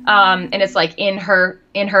 and it's like in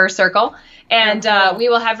her circle. And we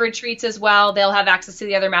will have retreats as well. They'll have access to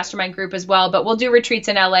the other mastermind group as well. But we'll do retreats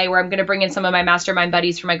in LA where I'm going to bring in some of my mastermind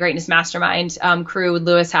buddies from my Greatness Mastermind crew with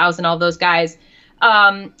Lewis Howes and all those guys,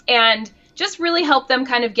 and just really help them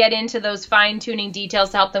kind of get into those fine-tuning details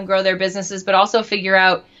to help them grow their businesses, but also figure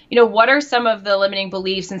out, what are some of the limiting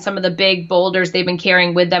beliefs and some of the big boulders they've been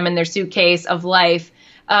carrying with them in their suitcase of life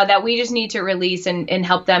that we just need to release and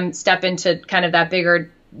help them step into kind of that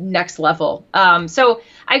bigger next level. So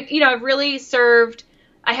I've really served,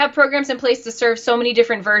 I have programs in place to serve so many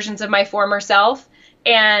different versions of my former self.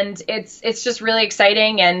 And it's just really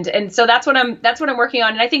exciting. And so that's what I'm working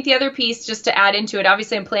on. And I think the other piece, just to add into it,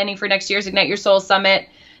 obviously I'm planning for next year's Ignite Your Soul Summit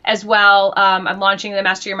as well. I'm launching the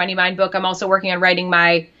Master Your Money Mind book. I'm also working on writing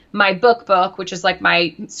my book, which is like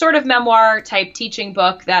my sort of memoir type teaching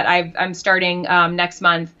book that I'm starting next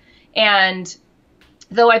month. And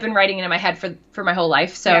though I've been writing it in my head for my whole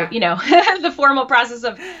life. So, the formal process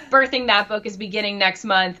of birthing that book is beginning next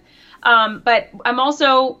month. But I'm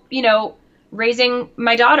also, raising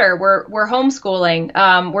my daughter. We're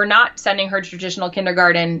homeschooling. We're not sending her to traditional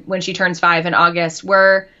kindergarten when she turns 5 in August.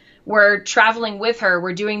 We're traveling with her.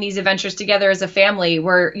 We're doing these adventures together as a family.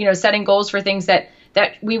 We're, setting goals for things that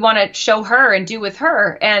we want to show her and do with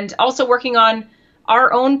her, and also working on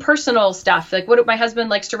our own personal stuff. Like my husband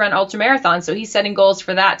likes to run ultra marathons, so he's setting goals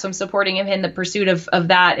for that. So I'm supporting him in the pursuit of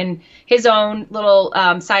that, and his own little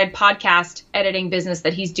side podcast editing business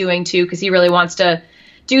that he's doing too, because he really wants to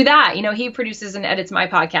do that. He produces and edits my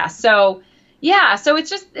podcast. So yeah, so it's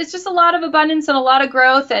just a lot of abundance and a lot of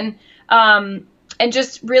growth, and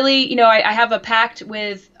just really, I have a pact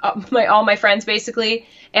with all my friends basically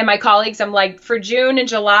and my colleagues. I'm like, for June and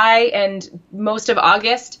July and most of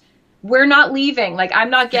August, we're not leaving. Like, I'm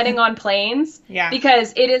not getting on planes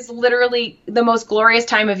because it is literally the most glorious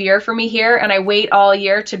time of year for me here. And I wait all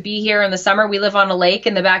year to be here in the summer. We live on a lake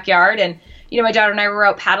in the backyard, and my daughter and I were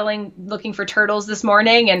out paddling, looking for turtles this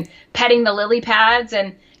morning and petting the lily pads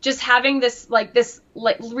and just having this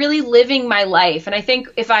really living my life. And I think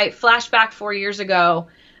if I flash back 4 years ago,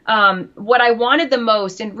 what I wanted the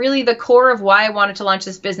most, and really the core of why I wanted to launch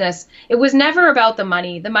this business, it was never about the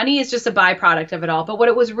money. The money is just a byproduct of it all. But what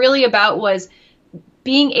it was really about was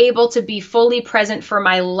being able to be fully present for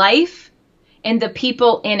my life and the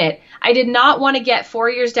people in it. I did not want to get 4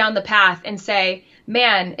 years down the path and say,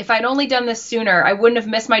 man, if I'd only done this sooner, I wouldn't have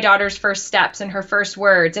missed my daughter's first steps and her first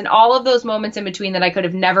words and all of those moments in between that I could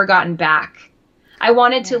have never gotten back. I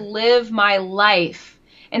wanted to live my life.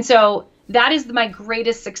 And so that is my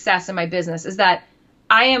greatest success in my business, is that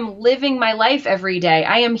I am living my life every day.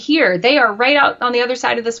 I am here. They are right out on the other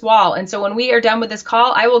side of this wall. And so when we are done with this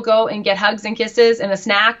call, I will go and get hugs and kisses and a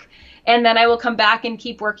snack. And then I will come back and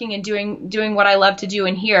keep working and doing what I love to do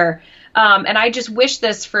in here. And I just wish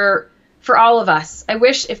this for all of us. I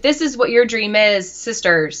wish, if this is what your dream is,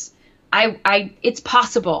 sisters, it's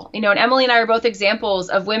possible. And Emily and I are both examples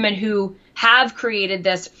of women who have created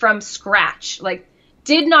this from scratch. Like,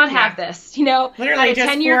 did not have this, literally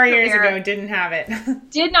just 4 years ago, didn't have it.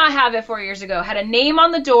 Did not have it 4 years ago. Had a name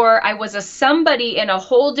on the door. I was a somebody in a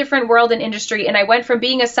whole different world and industry. And I went from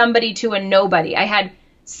being a somebody to a nobody. I had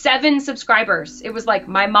 7 subscribers. It was like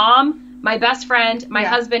my mom, my best friend, my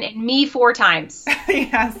husband, and me 4 times.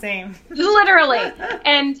 Yeah, same. Literally.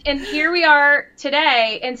 And here we are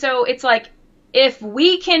today. And so it's like, if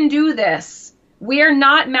we can do this, we are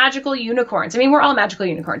not magical unicorns. I mean, we're all magical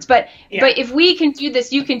unicorns, but if we can do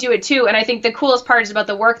this, you can do it too. And I think the coolest part is about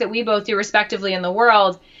the work that we both do respectively in the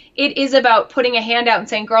world. It is about putting a hand out and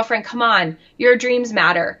saying, girlfriend, come on, your dreams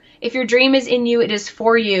matter. If your dream is in you, it is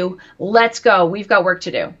for you. Let's go. We've got work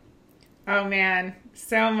to do. Oh man,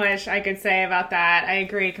 so much I could say about that. I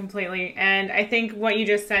agree completely. And I think what you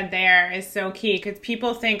just said there is so key, because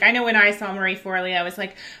people think, I know when I saw Marie Forleo, I was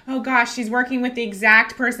like, oh gosh, she's working with the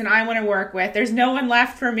exact person I want to work with. There's no one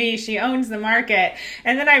left for me. She owns the market.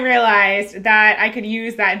 And then I realized that I could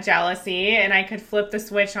use that jealousy and I could flip the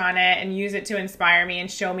switch on it and use it to inspire me and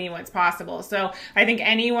show me what's possible. So I think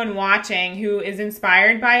anyone watching who is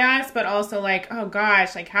inspired by us, but also like, oh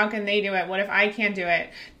gosh, like how can they do it? What if I can't do it?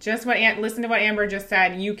 Listen to what Amber just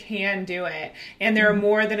said. You can do it. And there are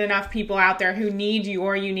more than enough people out there who need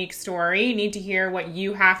your unique story, need to hear what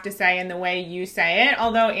you have to say and the way you say it.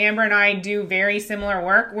 Although Amber and I do very similar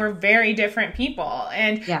work, we're very different people.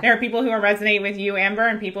 And there are people who resonate with you, Amber,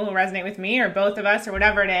 and people who resonate with me, or both of us, or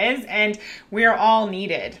whatever it is. And we're all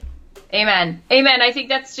needed. Amen. Amen. I think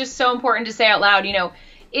that's just so important to say out loud.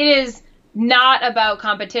 it is not about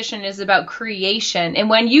competition, it is about creation. And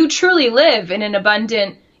when you truly live in an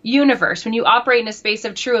abundant universe, when you operate in a space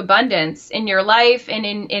of true abundance in your life and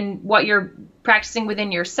in what you're practicing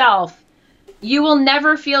within yourself, you will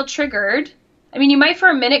never feel triggered. I mean, you might for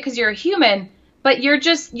a minute because you're a human, but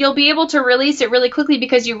you'll be able to release it really quickly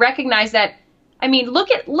because you recognize that, I mean, look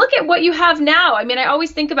at what you have now. I mean, I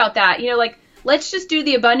always think about that, like, let's just do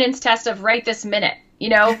the abundance test of right this minute.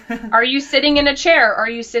 Are you sitting in a chair? Are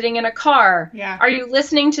you sitting in a car? Yeah. Are you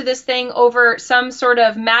listening to this thing over some sort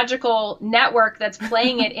of magical network that's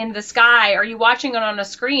playing it in the sky? Are you watching it on a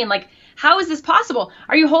screen? Like, how is this possible?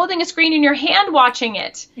 Are you holding a screen in your hand watching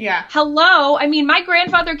it? Yeah. Hello? I mean, my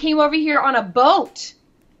grandfather came over here on a boat.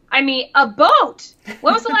 I mean, a boat.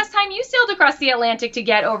 When was the last time you sailed across the Atlantic to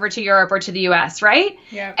get over to Europe or to the US, right?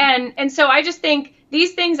 Yeah. And so I just think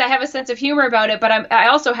these things, I have a sense of humor about it, but I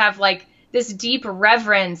also have like this deep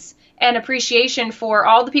reverence and appreciation for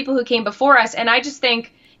all the people who came before us. And I just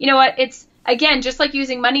think, you know what, it's, again, just like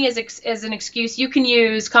using money as an excuse, you can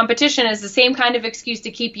use competition as the same kind of excuse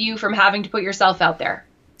to keep you from having to put yourself out there.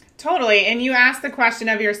 Totally. And you asked the question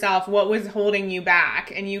of yourself, what was holding you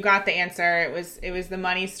back? And you got the answer. It was the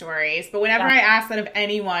money stories. But whenever I ask that of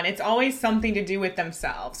anyone, it's always something to do with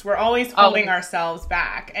themselves. We're always holding ourselves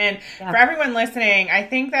back. And for everyone listening, I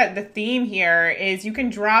think that the theme here is you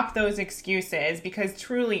can drop those excuses because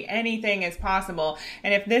truly anything is possible.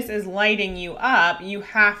 And if this is lighting you up, you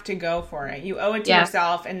have to go for it. You owe it to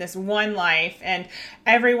yourself in this one life. And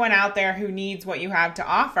everyone out there who needs what you have to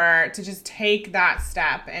offer to just take that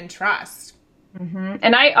step and trust. Mm-hmm.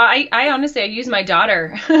 And I honestly, I use my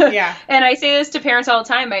daughter. Yeah. And I say this to parents all the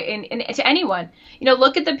time, and to anyone,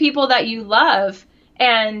 look at the people that you love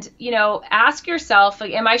and, ask yourself,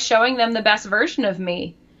 like, am I showing them the best version of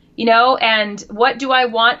me? And what do I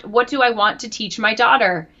want to teach my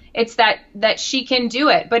daughter? It's that she can do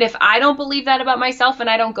it. But if I don't believe that about myself and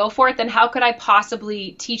I don't go for it, then how could I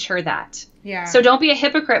possibly teach her that? Yeah. So don't be a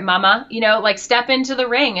hypocrite, mama, like step into the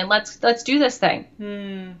ring and let's do this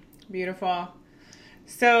thing. Beautiful.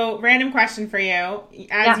 So random question for you.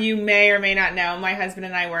 As you may or may not know, my husband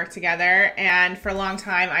and I work together, and for a long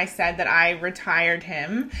time I said that I retired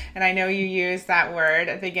him. And I know you used that word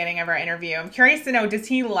at the beginning of our interview. I'm curious to know, does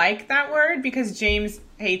he like that word? Because James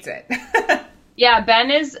hates it. Yeah, Ben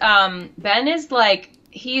is like,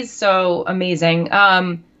 he's so amazing.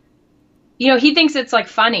 He thinks it's like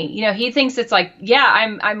funny. He thinks it's like,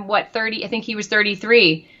 I'm what, 30? I think he was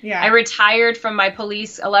 33. Yeah. I retired from my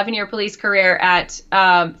 11-year police career at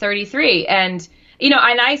 33. And,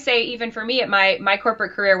 and I say, even for me at my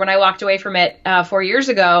corporate career, when I walked away from it 4 years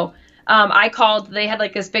ago, they had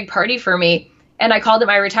like this big party for me. And I called it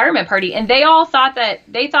my retirement party. And they all thought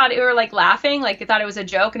it were like laughing, like they thought it was a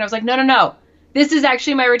joke. And I was like, no. This is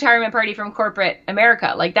actually my retirement party from corporate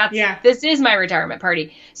America. Like this is my retirement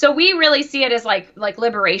party. So we really see it as like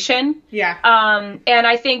liberation. Yeah. And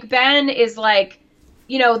I think Ben is like,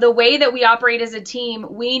 the way that we operate as a team,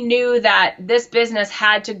 we knew that this business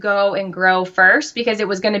had to go and grow first because it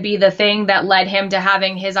was going to be the thing that led him to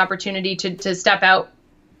having his opportunity to step out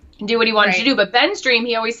and do what he wanted to do. But Ben's dream,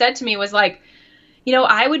 he always said to me, was like,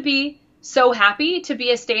 I would be so happy to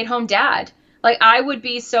be a stay-at-home dad. Like, I would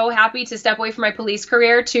be so happy to step away from my police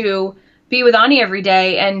career to be with Ani every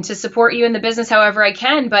day and to support you in the business however I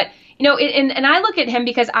can. But, and I look at him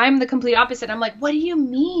because I'm the complete opposite. I'm like, what do you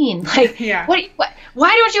mean? Like,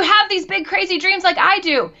 why don't you have these big, crazy dreams like I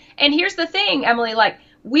do? And here's the thing, Emily, like,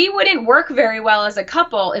 we wouldn't work very well as a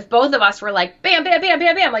couple if both of us were like, bam, bam, bam,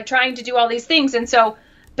 bam, bam, like trying to do all these things. And so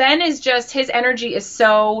Ben is just, his energy is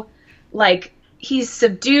so like, he's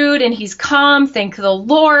subdued and he's calm. Thank the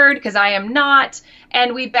Lord, because I am not.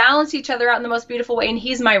 And we balance each other out in the most beautiful way. And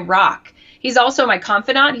he's my rock. He's also my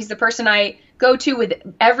confidant. He's the person I go to with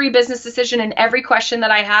every business decision and every question that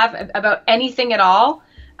I have about anything at all.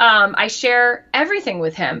 I share everything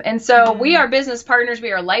with him. And so we are business partners.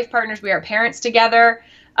 We are life partners. We are parents together.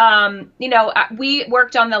 We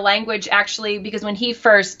worked on the language actually, because when he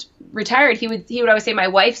first retired, he would always say my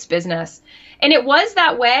wife's business. And it was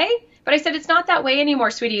that way. But I said, it's not that way anymore,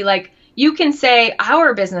 sweetie. Like, you can say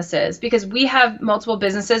our businesses because we have multiple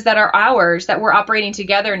businesses that are ours that we're operating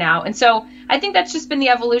together now. And so I think that's just been the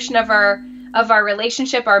evolution of our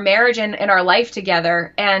relationship, our marriage, and our life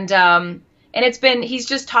together. And he's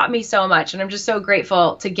just taught me so much. And I'm just so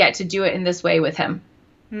grateful to get to do it in this way with him.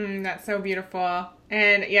 That's so beautiful.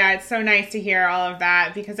 And yeah, it's so nice to hear all of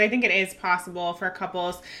that because I think it is possible for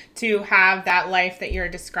couples to have that life that you're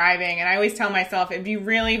describing. And I always tell myself it'd be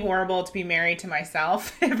really horrible to be married to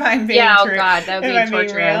myself if I'm being true. Oh God, that would be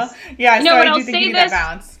torturous. Yeah, so I do think you need that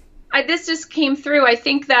balance. This just came through. I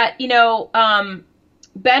think that,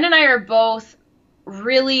 Ben and I are both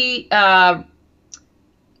really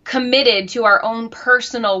committed to our own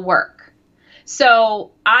personal work.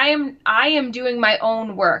 So I am doing my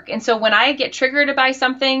own work. And so when I get triggered by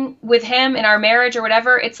something with him in our marriage or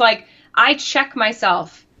whatever, it's like I check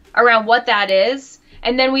myself around what that is.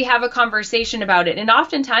 And then we have a conversation about it. And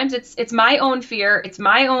oftentimes it's my own fear. It's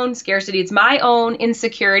my own scarcity. It's my own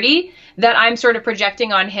insecurity that I'm sort of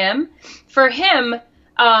projecting on him. For him,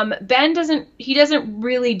 Ben doesn't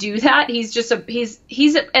really do that. He's just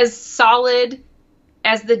he's as solid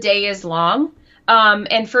as the day is long.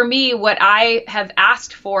 And for me, what I have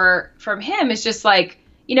asked for from him is just like,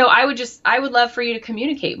 I would love for you to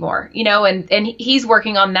communicate more, and he's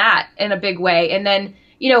working on that in a big way. And then,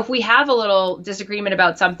 if we have a little disagreement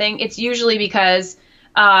about something, it's usually because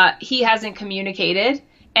he hasn't communicated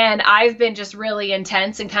and I've been just really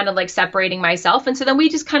intense and kind of like separating myself. And so then we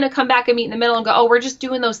just kind of come back and meet in the middle and go, oh, we're just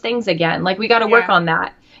doing those things again. Like we got to work on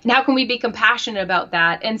that. And how can we be compassionate about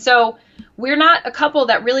that? And so we're not a couple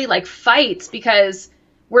that really like fights because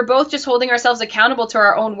we're both just holding ourselves accountable to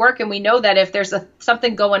our own work. And we know that if there's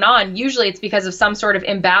something going on, usually it's because of some sort of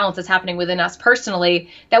imbalance that's happening within us personally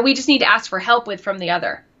that we just need to ask for help with from the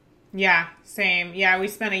other. Yeah, same. Yeah, we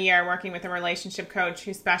spent a year working with a relationship coach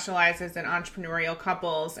who specializes in entrepreneurial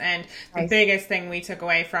couples. And the biggest thing we took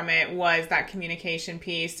away from it was that communication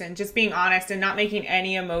piece and just being honest and not making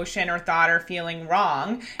any emotion or thought or feeling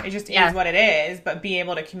wrong. It just is what it is, but be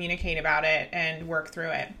able to communicate about it and work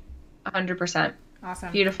through it. 100%.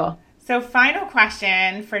 Awesome. Beautiful. So final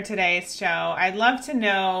question for today's show. I'd love to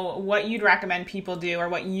know what you'd recommend people do or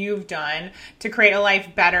what you've done to create a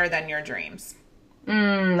life better than your dreams.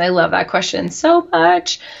 I love that question so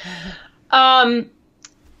much. To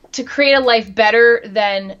create a life better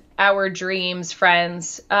than our dreams,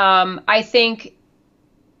 friends, I think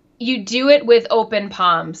you do it with open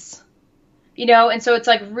palms, and so it's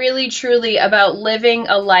like really truly about living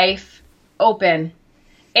a life open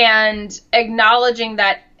and acknowledging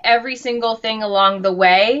that every single thing along the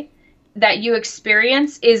way that you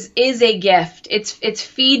experience is a gift. It's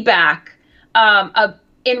feedback,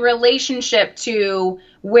 in relationship to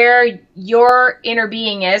where your inner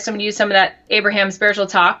being is. So I'm going to use some of that Abraham spiritual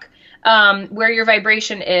talk, where your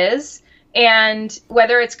vibration is, and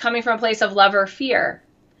whether it's coming from a place of love or fear.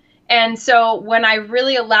 And so when I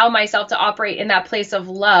really allow myself to operate in that place of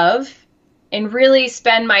love and really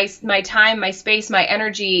spend my time, my space, my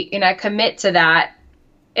energy, and I commit to that,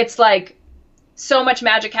 it's like so much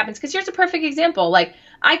magic happens. Because here's a perfect example. Like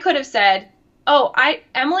I could have said, oh,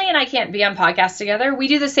 Emily and I can't be on podcasts together. We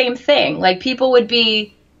do the same thing. Like people would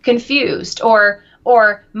be confused or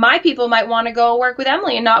my people might want to go work with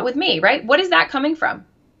Emily and not with me, right? What is that coming from?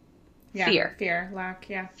 Yeah, fear, lack,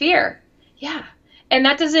 Fear. Yeah. And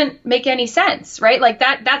that doesn't make any sense, right? Like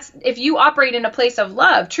that's if you operate in a place of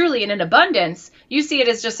love, truly in an abundance, you see it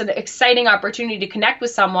as just an exciting opportunity to connect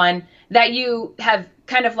with someone that you have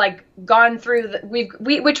kind of like gone through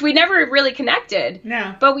which we never really connected.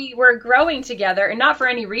 No. But we were growing together, and not for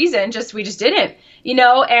any reason, we just didn't,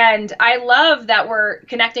 and I love that we're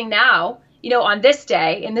connecting now, on this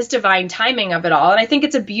day in this divine timing of it all. And I think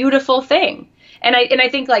it's a beautiful thing. And I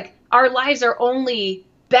think like our lives are only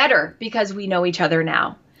better because we know each other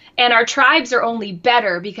now. And our tribes are only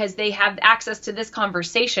better because they have access to this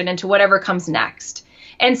conversation and to whatever comes next.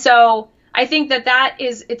 And so I think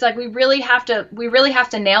it's like we really have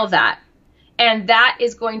to nail that. And that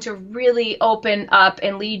is going to really open up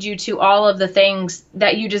and lead you to all of the things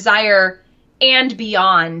that you desire and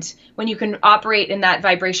beyond when you can operate in that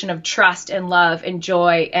vibration of trust and love and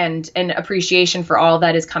joy and appreciation for all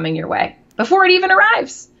that is coming your way before it even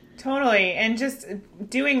arrives. Totally. And just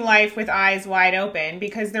doing life with eyes wide open,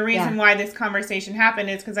 because the reason why this conversation happened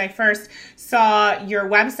is because I first saw your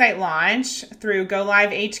website launch through Go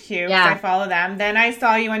Live HQ, because I follow them. Then I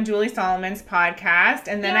saw you on Julie Solomon's podcast.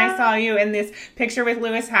 And then I saw you in this picture with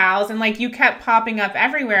Lewis Howes. And like you kept popping up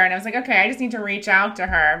everywhere. And I was like, okay, I just need to reach out to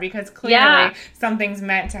her because clearly something's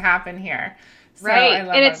meant to happen here. So right.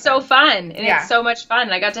 And it's so fun. And it's so much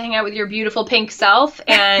fun. I got to hang out with your beautiful pink self.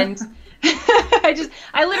 And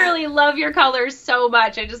I literally love your colors so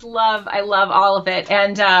much. I love all of it.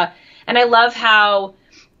 And I love how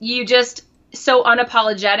you just so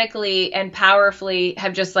unapologetically and powerfully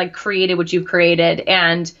have just like created what you've created,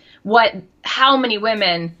 and how many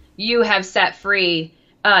women you have set free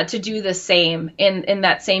to do the same in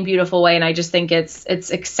that same beautiful way. And I just think it's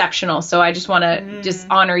exceptional. So I just want to just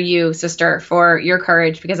honor you, sister, for your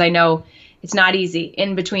courage, because I know it's not easy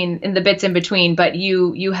in the bits in between, but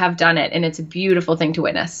you have done it, and it's a beautiful thing to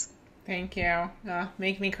witness. Thank you.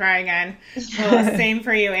 Make me cry again. Well, same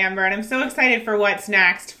for you, Amber. And I'm so excited for what's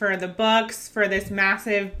next, for the books, for this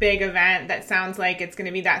massive, big event that sounds like it's going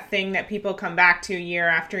to be that thing that people come back to year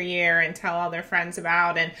after year and tell all their friends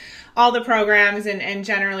about, and all the programs and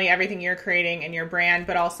generally everything you're creating in your brand,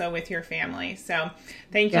 but also with your family. So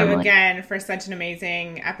thank you again for such an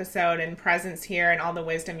amazing episode and presence here and all the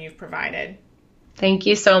wisdom you've provided. Thank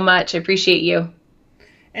you so much. I appreciate you.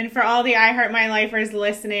 And for all the I Heart My Lifers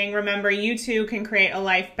listening, remember, you too can create a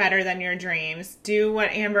life better than your dreams. Do what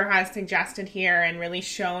Amber has suggested here and really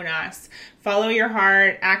shown us. Follow your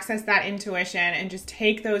heart, access that intuition, and just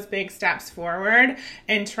take those big steps forward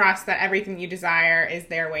and trust that everything you desire is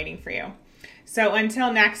there waiting for you. So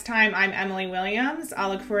until next time, I'm Emily Williams.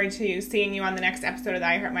 I'll look forward to seeing you on the next episode of the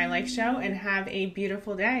I Heart My Life show, and have a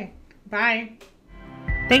beautiful day. Bye.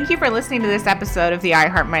 Thank you for listening to this episode of the I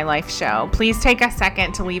Heart My Life show. Please take a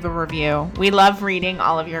second to leave a review. We love reading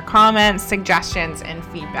all of your comments, suggestions, and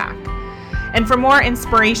feedback. And for more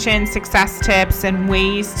inspiration, success tips, and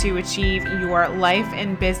ways to achieve your life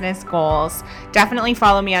and business goals, definitely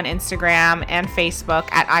follow me on Instagram and Facebook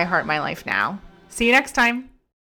at I Heart My Life Now. See you next time.